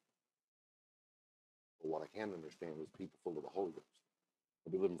do that. But what I can understand is people full of the Holy Ghost,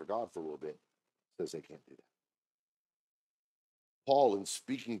 they'll be living for God for a little bit, says they can't do that. Paul, in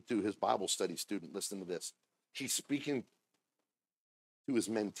speaking to his Bible study student, listen to this. He's speaking to his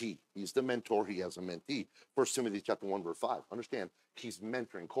mentee. He's the mentor. He has a mentee. 1 Timothy chapter 1, verse 5. Understand, he's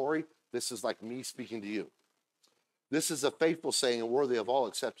mentoring. Corey, this is like me speaking to you. This is a faithful saying and worthy of all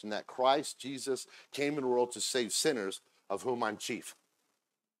exception that Christ Jesus came in the world to save sinners, of whom I'm chief.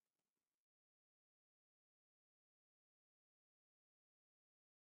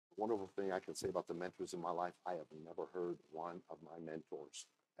 The wonderful thing I can say about the mentors in my life, I have never heard one of my mentors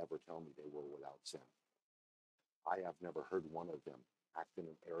ever tell me they were without sin. I have never heard one of them act in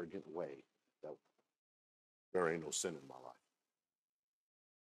an arrogant way that there ain't no sin in my life.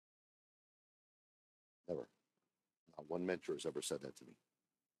 Never. Not one mentor has ever said that to me.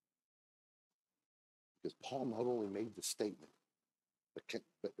 Because Paul not only made the statement, but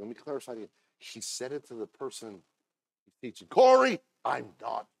let me clarify again. He said it to the person he's teaching. Corey, I'm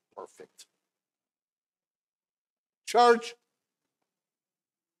not perfect. Church,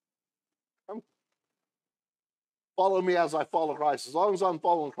 follow me as I follow Christ. As long as I'm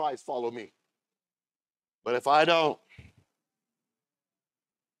following Christ, follow me. But if I don't,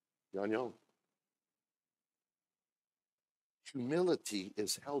 you're on your own. Humility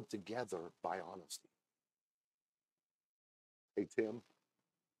is held together by honesty. Hey, Tim,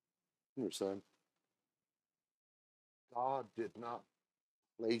 your son, God did not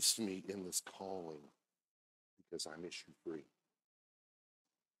place me in this calling because I'm issue free.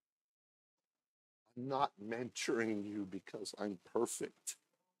 I'm not mentoring you because I'm perfect.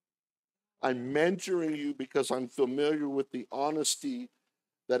 I'm mentoring you because I'm familiar with the honesty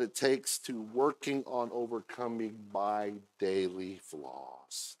that it takes to working on overcoming my daily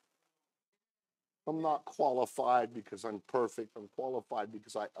flaws. I'm not qualified because I'm perfect. I'm qualified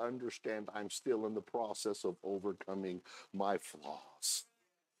because I understand I'm still in the process of overcoming my flaws.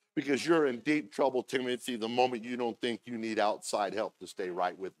 Because you're in deep trouble, Timothy, the moment you don't think you need outside help to stay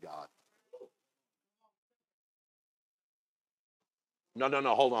right with God. No,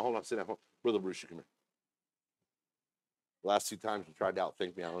 hold on, sit down. Brother Bruce, you come here. The last 2 times you tried to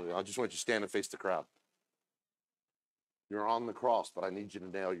outthink me, I just want you to stand and face the crowd. You're on the cross, but I need you to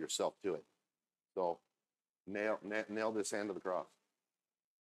nail yourself to it. So nail this end of the cross.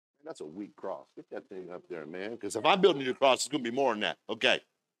 Man, that's a weak cross. Get that thing up there, man. Because if I'm building you a cross, it's going to be more than that. Okay.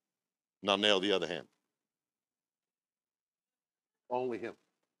 Now nail the other hand. Only him.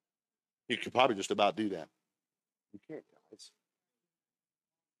 You could probably just about do that. You can't, guys.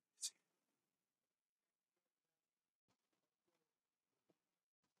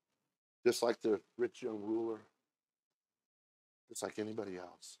 Just like the rich young ruler, just like anybody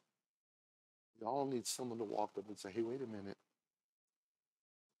else. You all need someone to walk up and say, hey, wait a minute.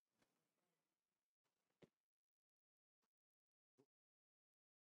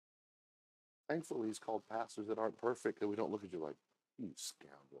 Thankfully, he's called pastors that aren't perfect, and we don't look at you like, you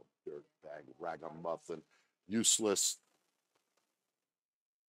scoundrel, dirt bag, ragamuffin, useless.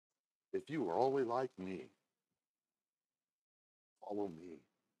 If you were only like me, follow me.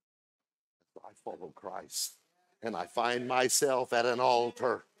 I follow Christ, and I find myself at an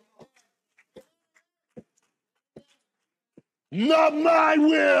altar. Not my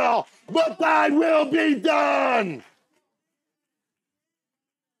will, but thy will be done.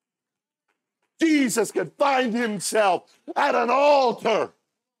 Jesus could find himself at an altar.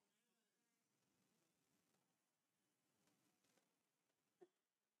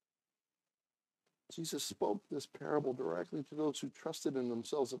 Jesus spoke this parable directly to those who trusted in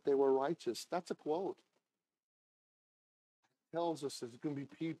themselves that they were righteous. That's a quote. It tells us there's going to be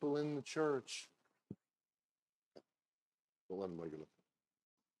people in the church. Don't let them know you're looking.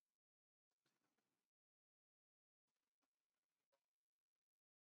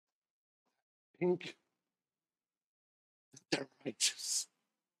 Think they're righteous.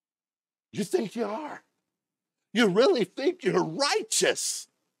 You think you are. You really think you're righteous.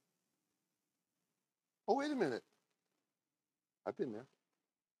 Oh, wait a minute. I've been there.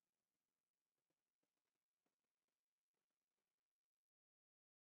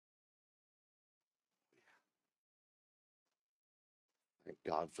 Thank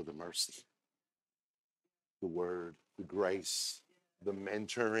God for the mercy, the word, the grace, the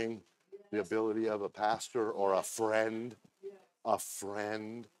mentoring, the ability of a pastor or a friend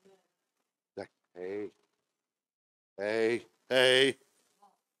that, hey,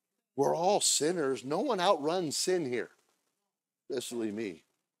 we're all sinners. No one outruns sin here, especially me.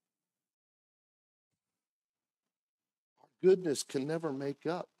 Our goodness can never make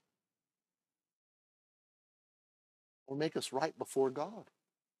up or make us right before God.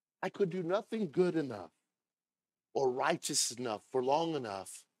 I could do nothing good enough or righteous enough for long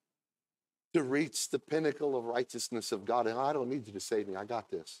enough to reach the pinnacle of righteousness of God. And I don't need you to save me. I got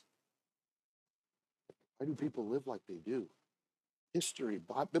this. Why do people live like they do?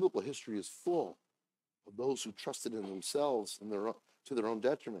 Biblical history is full of those who trusted in themselves and to their own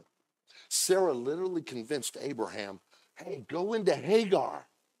detriment. Sarah literally convinced Abraham, hey, go into Hagar.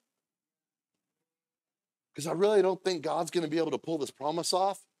 Because I really don't think God's going to be able to pull this promise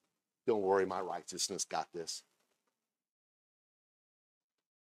off. Don't worry, my righteousness got this.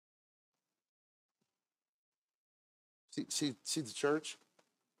 See the church?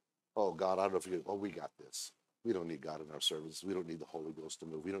 Oh, God, I don't know if you, we got this. We don't need God in our services. We don't need the Holy Ghost to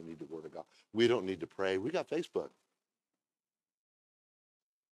move. We don't need the Word of God. We don't need to pray. We got Facebook.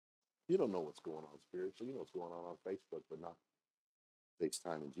 You don't know what's going on spiritually. You know what's going on Facebook, but not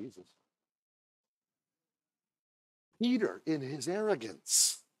FaceTime in Jesus. Peter, in his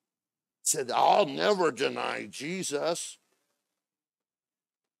arrogance, said, I'll never deny Jesus.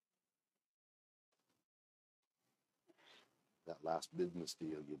 That last business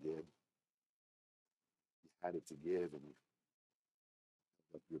deal you did, you had it to give, and you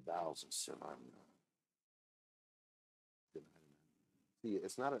left your vows and said, I'm not denying. See,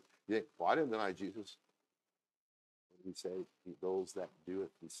 it's not well, I didn't deny Jesus. He said, those that do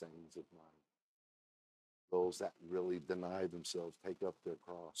it, these sayings of mine. Those that really deny themselves, take up their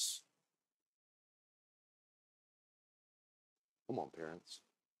cross. Come on, parents.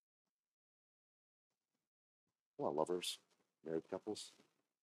 Come on, lovers, married couples.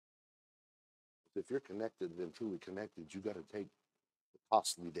 If you're connected and truly connected, you got to take the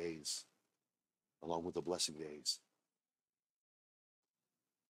costly days along with the blessing days.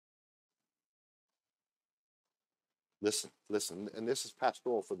 Listen, and this is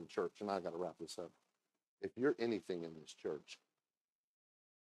pastoral for the church, and I got to wrap this up. If you're anything in this church,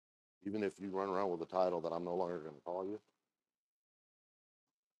 even if you run around with a title that I'm no longer going to call you,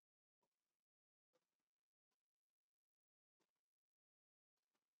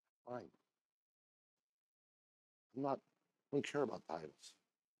 fine. I don't care about titles.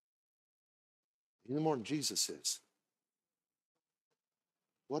 Any more than Jesus is.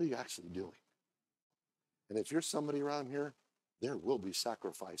 What are you actually doing? And if you're somebody around here, there will be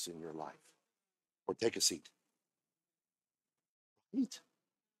sacrifice in your life. Or take a seat. Eat.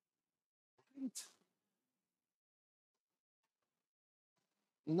 Eat.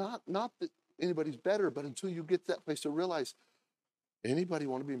 Not that anybody's better, but until you get to that place to realize, anybody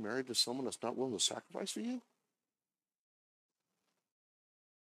want to be married to someone that's not willing to sacrifice for you?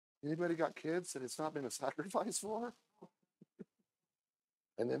 Anybody got kids that it's not been a sacrifice for?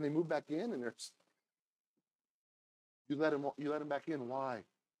 And then they move back in, and there's you let them back in. Why?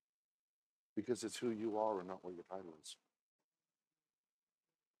 Because it's who you are and not what your title is.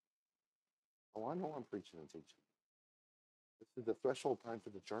 Oh, I know I'm preaching and teaching. This is the threshold time for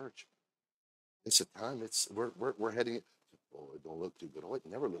the church. It's a time. We're heading. Oh, it don't look too good. Oh, it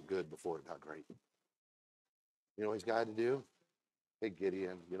never looked good before it got great. You know what he's got to do? Hey,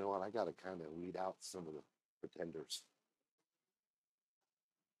 Gideon, you know what? I got to kind of weed out some of the pretenders.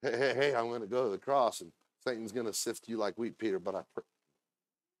 Hey, I'm going to go to the cross, and Satan's going to sift you like wheat, Peter. But are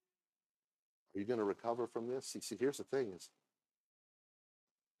you going to recover from this? See, here's the thing: is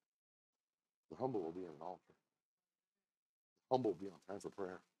the humble will be in an altar. The humble will be on time for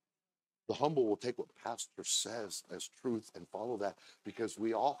prayer. The humble will take what pastor says as truth and follow that, because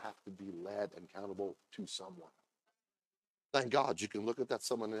we all have to be led and accountable to someone. Thank God you can look at that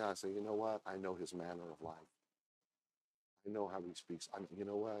someone in the eye and say, you know what? I know his manner of life. I know how he speaks. You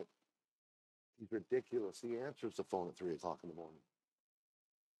know what? He's ridiculous. He answers the phone at 3 o'clock in the morning.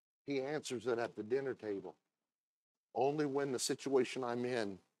 He answers it at the dinner table. Only when the situation I'm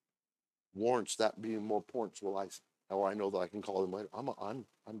in warrants that being more points will I know that I can call him later. I'm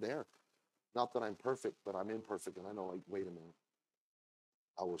there. Not that I'm perfect, but I'm imperfect, and I know, like, wait a minute.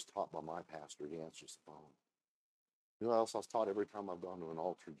 I was taught by my pastor. He answers the phone. You know what else I was taught? Every time I've gone to an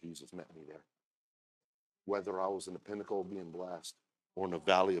altar, Jesus met me there. Whether I was in the pinnacle of being blessed or in the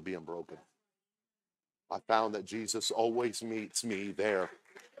valley of being broken, I found that Jesus always meets me there.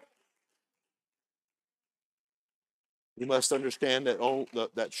 You must understand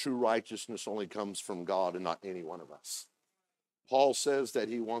that true righteousness only comes from God and not any one of us. Paul says that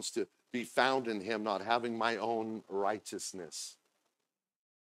he wants to be found in him, not having my own righteousness.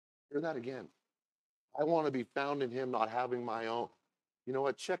 Hear that again. I want to be found in him, not having my own. You know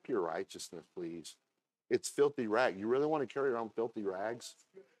what? Check your righteousness, please. It's filthy rag. You really want to carry around filthy rags?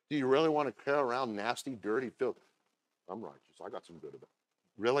 Do you really want to carry around nasty, dirty, filth? I'm righteous. I got some good about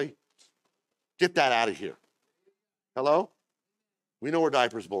it. Really? Get that out of here. Hello? We know where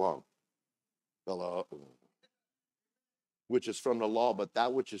diapers belong. Hello? Which is from the law, but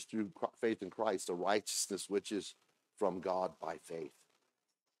that which is through faith in Christ, the righteousness which is from God by faith.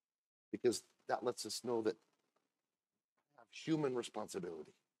 Because that lets us know that we have human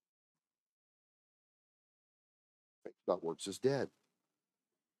responsibility. Faith without works is dead.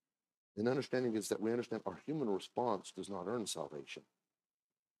 And understanding is that we understand our human response does not earn salvation.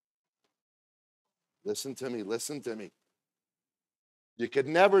 Listen to me, listen to me. You could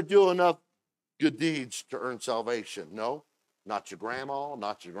never do enough good deeds to earn salvation. No, not your grandma,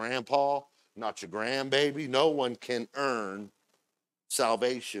 not your grandpa, not your grandbaby. No one can earn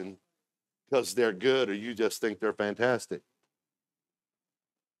salvation because they're good or you just think they're fantastic.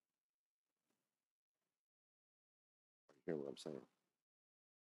 You hear what I'm saying?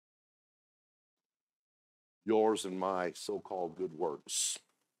 Yours and my so-called good works,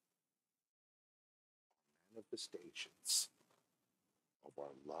 manifestations of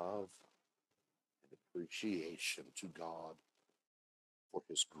our love and appreciation to God for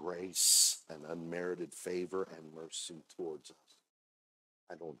his grace and unmerited favor and mercy towards us.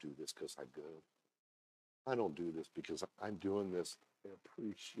 I don't do this because I'm good. I don't do this because I'm doing this and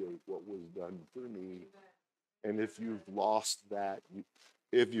appreciate what was done for me. And if you've lost that,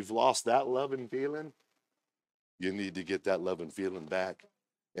 if you've lost that love and feeling, You need to get that love and feeling back,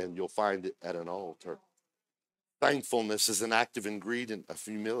 and you'll find it at an altar. Thankfulness is an active ingredient of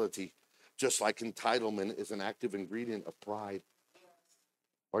humility, just like entitlement is an active ingredient of pride.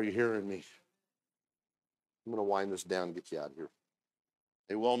 Are you hearing me? I'm going to wind this down and get you out of here.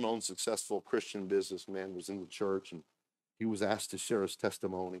 A well-known, successful Christian businessman was in the church, and he was asked to share his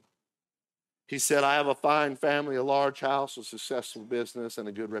testimony. He said, I have a fine family, a large house, a successful business, and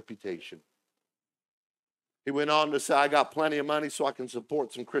a good reputation. He went on to say, I got plenty of money so I can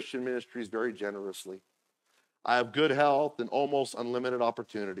support some Christian ministries very generously. I have good health and almost unlimited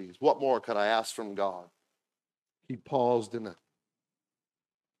opportunities. What more could I ask from God? He paused, and a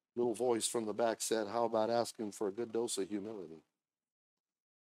little voice from the back said, how about asking for a good dose of humility?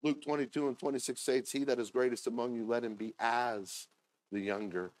 Luke 22:26 states, he that is greatest among you, let him be as the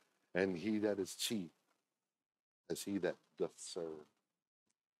younger, and he that is chief as he that doth serve.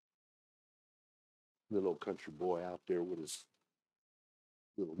 The little country boy out there with his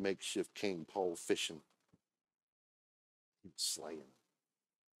little makeshift cane pole fishing. He was slaying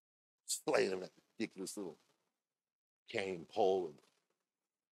him, that ridiculous little cane pole and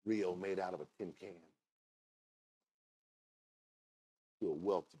reel made out of a tin can. Little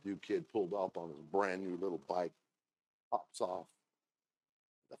well-to-do kid pulled up on his brand new little bike, pops off.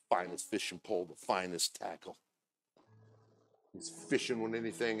 The finest fishing pole, the finest tackle. He's fishing with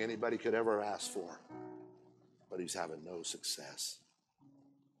anything anybody could ever ask for, but he's having no success.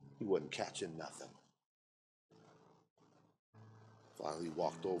 He wasn't catching nothing. Finally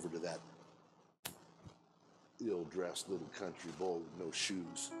walked over to that ill-dressed little country boy with no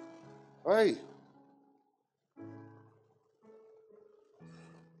shoes. Hey,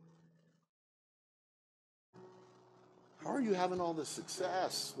 how are you having all this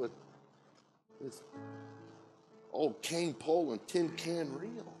success with this old cane pole and tin can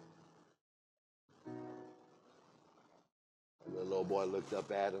reel? The little old boy looked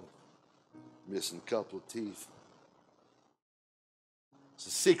up at him, missing a couple of teeth. It's a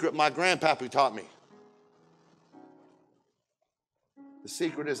secret my grandpappy taught me. The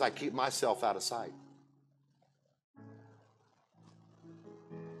secret is I keep myself out of sight.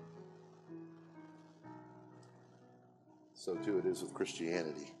 So too it is with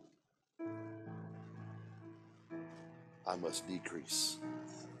Christianity. I must decrease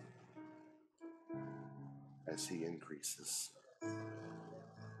as he increases.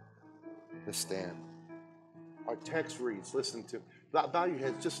 Let's stand. Our text reads, listen to, bow your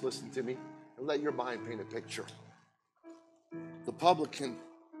heads, just listen to me, and let your mind paint a picture. The publican,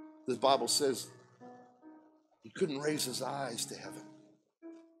 the Bible says, he couldn't raise his eyes to heaven.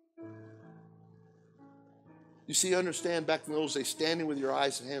 You see, understand, back in those days, standing with your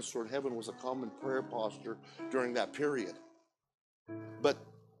eyes and hands toward heaven was a common prayer posture during that period. But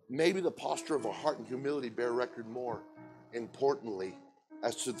maybe the posture of our heart and humility bear record more importantly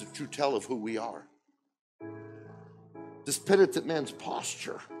as to the true tell of who we are. This penitent man's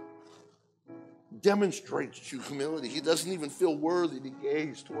posture demonstrates true humility. He doesn't even feel worthy to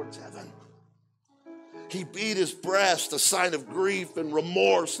gaze towards heaven. He beat his breast, a sign of grief and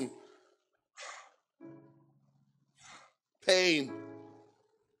remorse and pain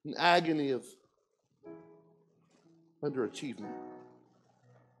and agony of underachievement.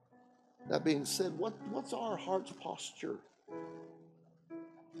 That being said, what's our heart's posture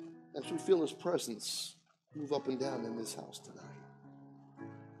as we feel his presence move up and down in this house tonight?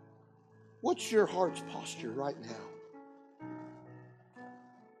 What's your heart's posture right now?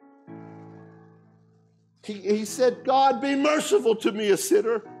 He said, God, be merciful to me, a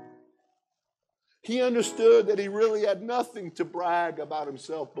sinner. He understood that he really had nothing to brag about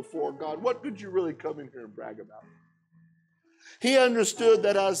himself before God. What could you really come in here and brag about? He understood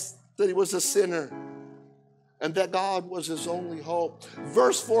that he was a sinner and that God was his only hope.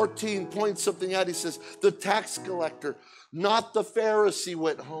 Verse 14 points something out. He says, the tax collector, not the Pharisee,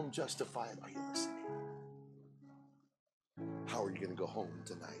 went home justified. Are you listening? How are you going to go home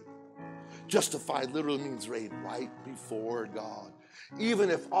tonight? Justified literally means laid right before God. Even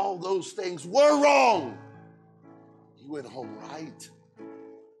if all those things were wrong, you went home right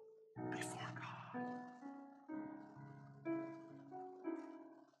before God.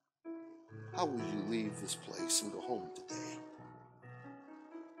 How will you leave this place and go home today?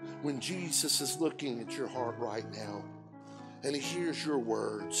 When Jesus is looking at your heart right now and he hears your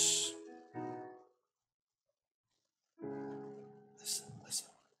words, listen,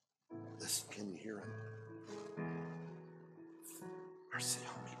 can you hear him? Mercy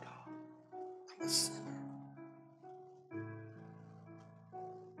on me, God. I'm a sinner.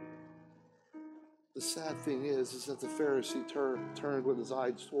 The sad thing is that the Pharisee turned with his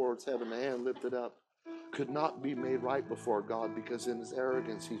eyes towards heaven, the hand lifted up. could not be made right before God because in his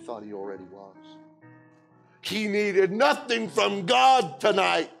arrogance he thought he already was. He needed nothing from God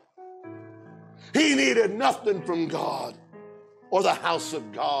tonight. He needed nothing from God or the house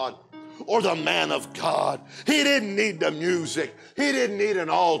of God or the man of God. He didn't need the music. He didn't need an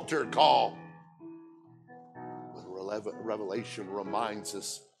altar call. But Revelation reminds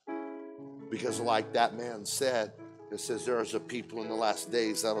us, because like that man said, it says there's a people in the last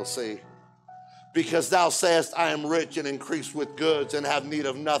days that'll say, because thou sayest, I am rich and increased with goods and have need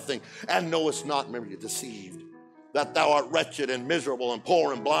of nothing, and knowest not, remember, you're deceived, that thou art wretched and miserable and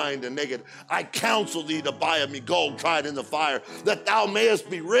poor and blind and naked. I counsel thee to buy of me gold tried in the fire, that thou mayest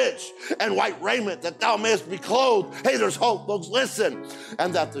be rich, and white raiment, that thou mayest be clothed. Hey, there's hope, folks, listen.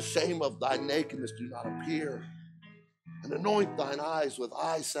 And that the shame of thy nakedness do not appear. And anoint thine eyes with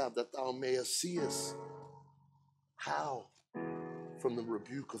eye salve, that thou mayest see us. How? From the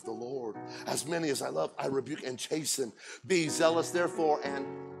rebuke of the Lord. As many as I love, I rebuke and chasten. Be zealous, therefore, and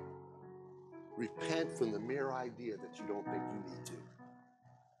repent from the mere idea that you don't think you need to.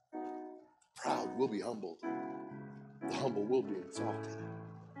 Proud will be humbled. The humble will be exalted.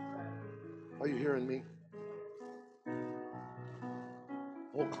 Are you hearing me?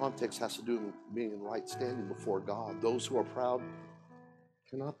 The whole context has to do with being in right standing before God. Those who are proud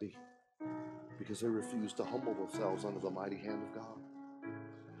cannot be, because they refuse to humble themselves under the mighty hand of God.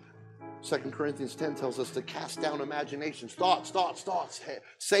 2 Corinthians 10 tells us to cast down imaginations, thoughts.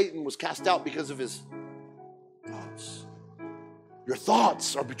 Satan was cast out because of his thoughts. Your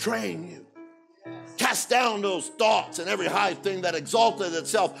thoughts are betraying you. Cast down those thoughts and every high thing that exalted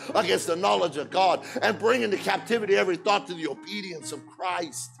itself against the knowledge of God, and bring into captivity every thought to the obedience of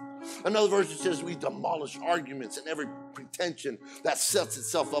Christ. Another verse says we demolish arguments and every pretension that sets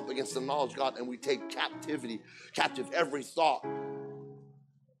itself up against the knowledge of God, and we take captive every thought.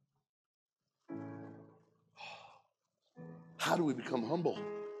 How do we become humble?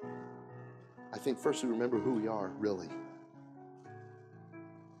 I think first we remember who we are, really.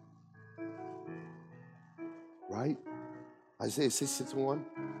 Right? Isaiah 6:1.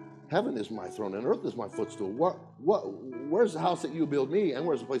 Heaven is my throne and earth is my footstool. Where's the house that you build me, and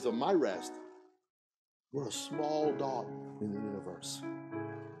where's the place of my rest? We're a small dot in the universe.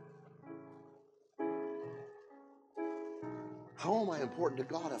 How am I important to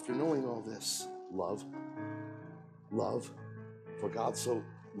God after knowing all this? Love. For God so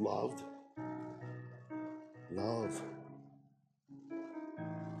loved. Love.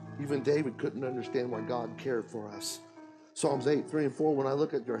 Even David couldn't understand why God cared for us. Psalms 8:3-4, when I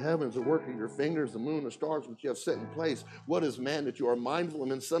look at your heavens, the work of your fingers, the moon, the stars which you have set in place, what is man that you are mindful of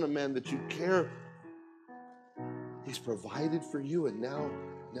him, and son of man that you care? He's provided for you, and now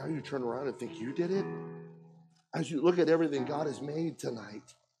you turn around and think you did it? As you look at everything God has made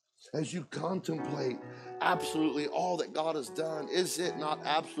tonight, as you contemplate absolutely all that God has done, is it not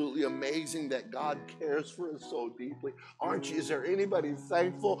absolutely amazing that God cares for us so deeply? Aren't you? Is there anybody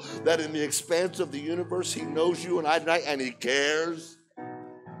thankful that in the expanse of the universe, he knows you and I tonight, and he cares?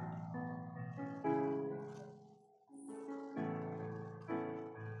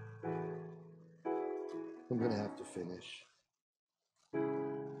 I'm going to have to finish.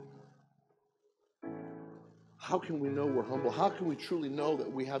 How can we know we're humble? How can we truly know that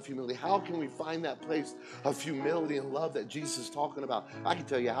we have humility? How can we find that place of humility and love that Jesus is talking about? I can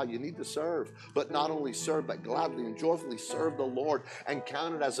tell you how. You need to serve, but not only serve, but gladly and joyfully serve the Lord, and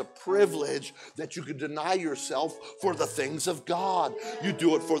count it as a privilege that you could deny yourself for the things of God. You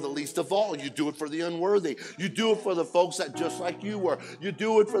do it for the least of all. You do it for the unworthy. You do it for the folks that just like you were. You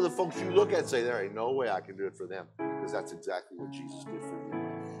do it for the folks you look at and say, there ain't no way I can do it for them, because that's exactly what Jesus did for you.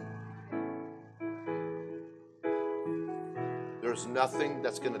 There's nothing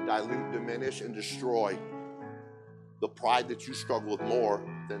that's going to dilute, diminish, and destroy the pride that you struggle with more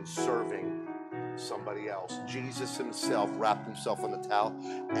than serving somebody else. Jesus himself wrapped himself in a towel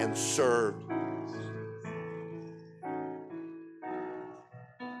and served.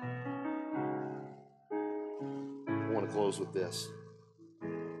 I want to close with this.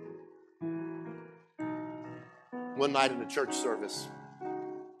 One night in a church service,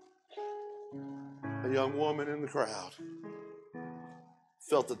 a young woman in the crowd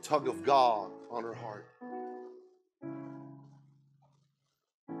felt the tug of God on her heart.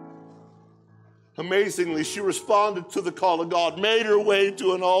 Amazingly, she responded to the call of God, made her way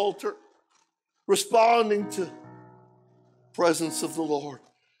to an altar, responding to the presence of the Lord,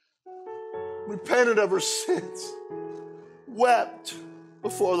 repented of her sins, wept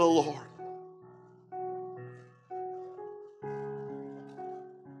before the Lord.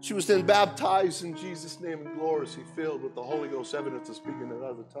 She was then baptized in Jesus' name and gloriously filled with the Holy Ghost, evidence of speaking in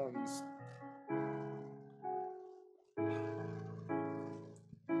other tongues.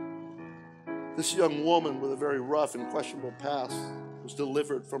 This young woman with a very rough and questionable past was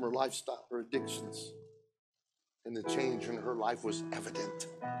delivered from her lifestyle, her addictions, and the change in her life was evident.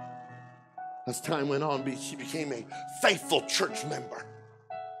 As time went on, she became a faithful church member,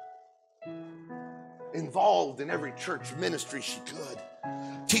 involved in every church ministry she could,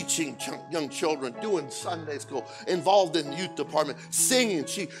 teaching young children, doing Sunday school, involved in the youth department, singing.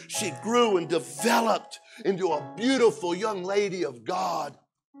 She grew and developed into a beautiful young lady of God.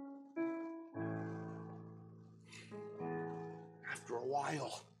 After a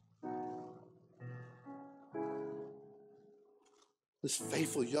while, this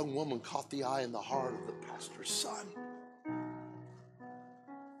faithful young woman caught the eye and the heart of the pastor's son.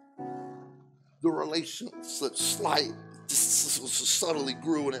 The relationship subtly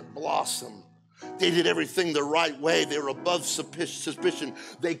grew and it blossomed. They did everything the right way. They were above suspicion.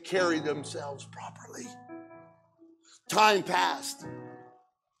 They carried themselves properly. Time passed.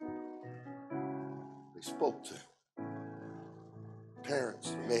 They spoke to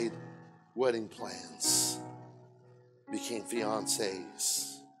parents, made wedding plans, became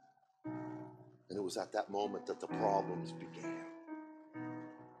fiancés. And it was at that moment that the problems began.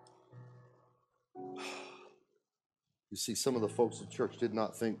 You see, some of the folks in church did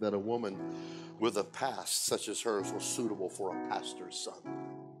not think that a woman with a past such as hers was suitable for a pastor's son.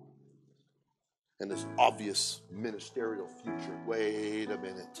 And this obvious ministerial future. Wait a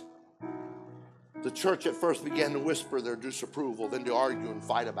minute. The church at first began to whisper their disapproval, then to argue and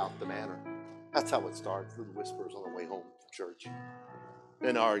fight about the matter. That's how it starts, little whispers on the way home from church.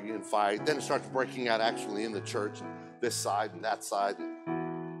 Then argue and fight. Then it starts breaking out actually in the church, this side and that side.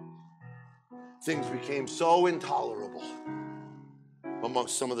 Things became so intolerable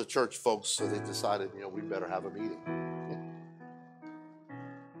amongst some of the church folks, so they decided, we better have a meeting.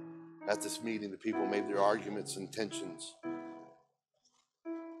 At this meeting, the people made their arguments and tensions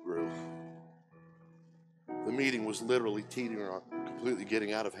grew. The meeting was literally teetering on, completely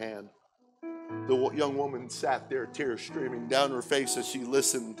getting out of hand. The young woman sat there, tears streaming down her face as she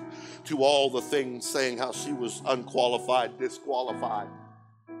listened to all the things saying how she was unqualified, disqualified.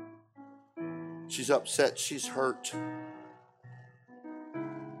 She's upset. She's hurt.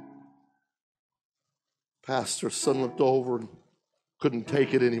 Pastor's son looked over and couldn't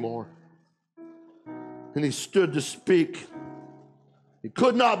take it anymore. And he stood to speak. He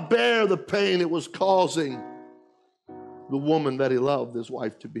could not bear the pain it was causing the woman that he loved, his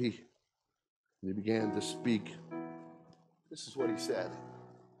wife to be. And he began to speak. This is what he said.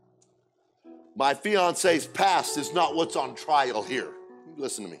 My fiance's past is not what's on trial here.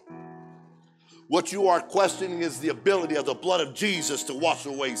 Listen to me. What you are questioning is the ability of the blood of Jesus to wash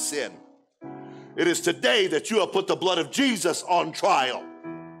away sin. It is today that you have put the blood of Jesus on trial.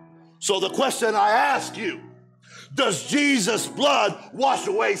 So the question I ask you, does Jesus' blood wash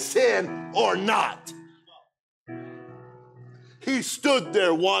away sin or not? He stood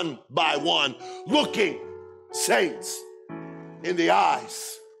there one by one, looking saints in the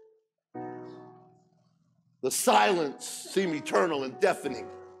eyes. The silence seemed eternal and deafening.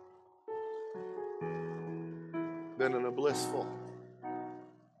 Then in a blissful,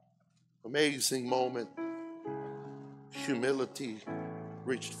 amazing moment, humility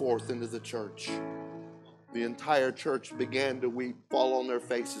reached forth into the church. The entire church began to weep, fall on their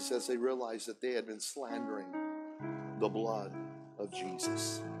faces as they realized that they had been slandering the blood of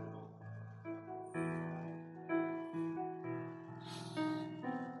Jesus.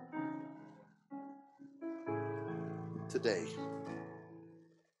 Today,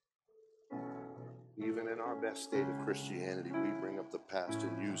 even in our best state of Christianity, we bring up the past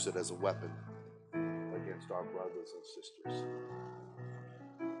and use it as a weapon against our brothers and sisters.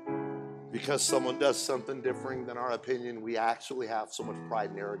 Because someone does something differing than our opinion, we actually have so much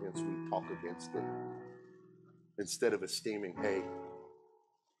pride and arrogance, we talk against it. Instead of esteeming, hey,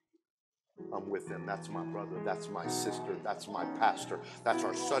 I'm with them. That's my brother. That's my sister. That's my pastor. That's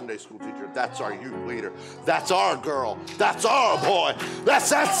our Sunday school teacher. That's our youth leader. That's our girl. That's our boy.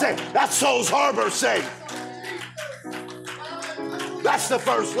 That's it. That's Souls Harbor saying. That's the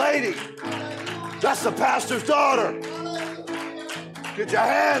first lady. That's the pastor's daughter. Get your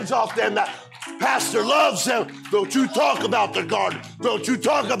hands off them. That pastor loves them. Don't you talk about the garden. Don't you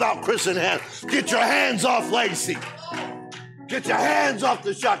talk about Chris and Hannah. Get your hands off Lacey. Get your hands off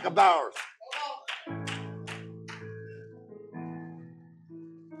the Shaka Bowers.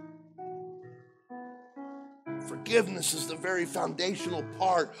 Forgiveness is the very foundational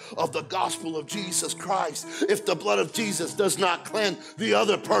part of the gospel of Jesus Christ. If the blood of Jesus does not cleanse the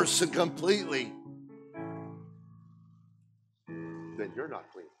other person completely, then you're not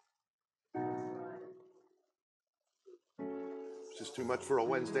clean. It's just too much for a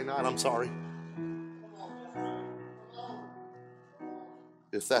Wednesday night. I'm sorry.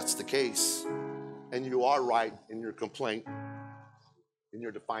 If that's the case, and you are right in your complaint, in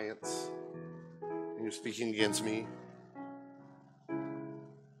your defiance, and you're speaking against me,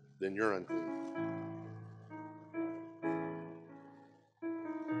 then you're unclean.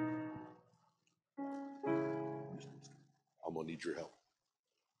 I'm going to need your help.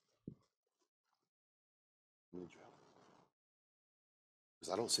 I need your help.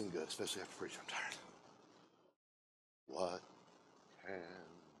 Because I don't sing good, especially after preaching. I'm tired. What can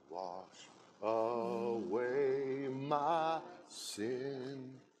wash away my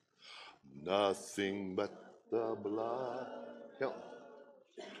sin? Nothing but the blood.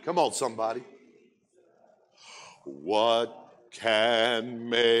 Come on, somebody. What can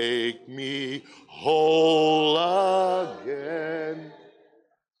make me whole again?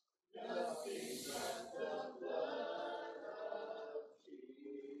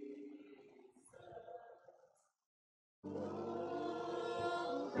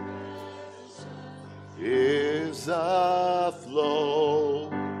 Is the flow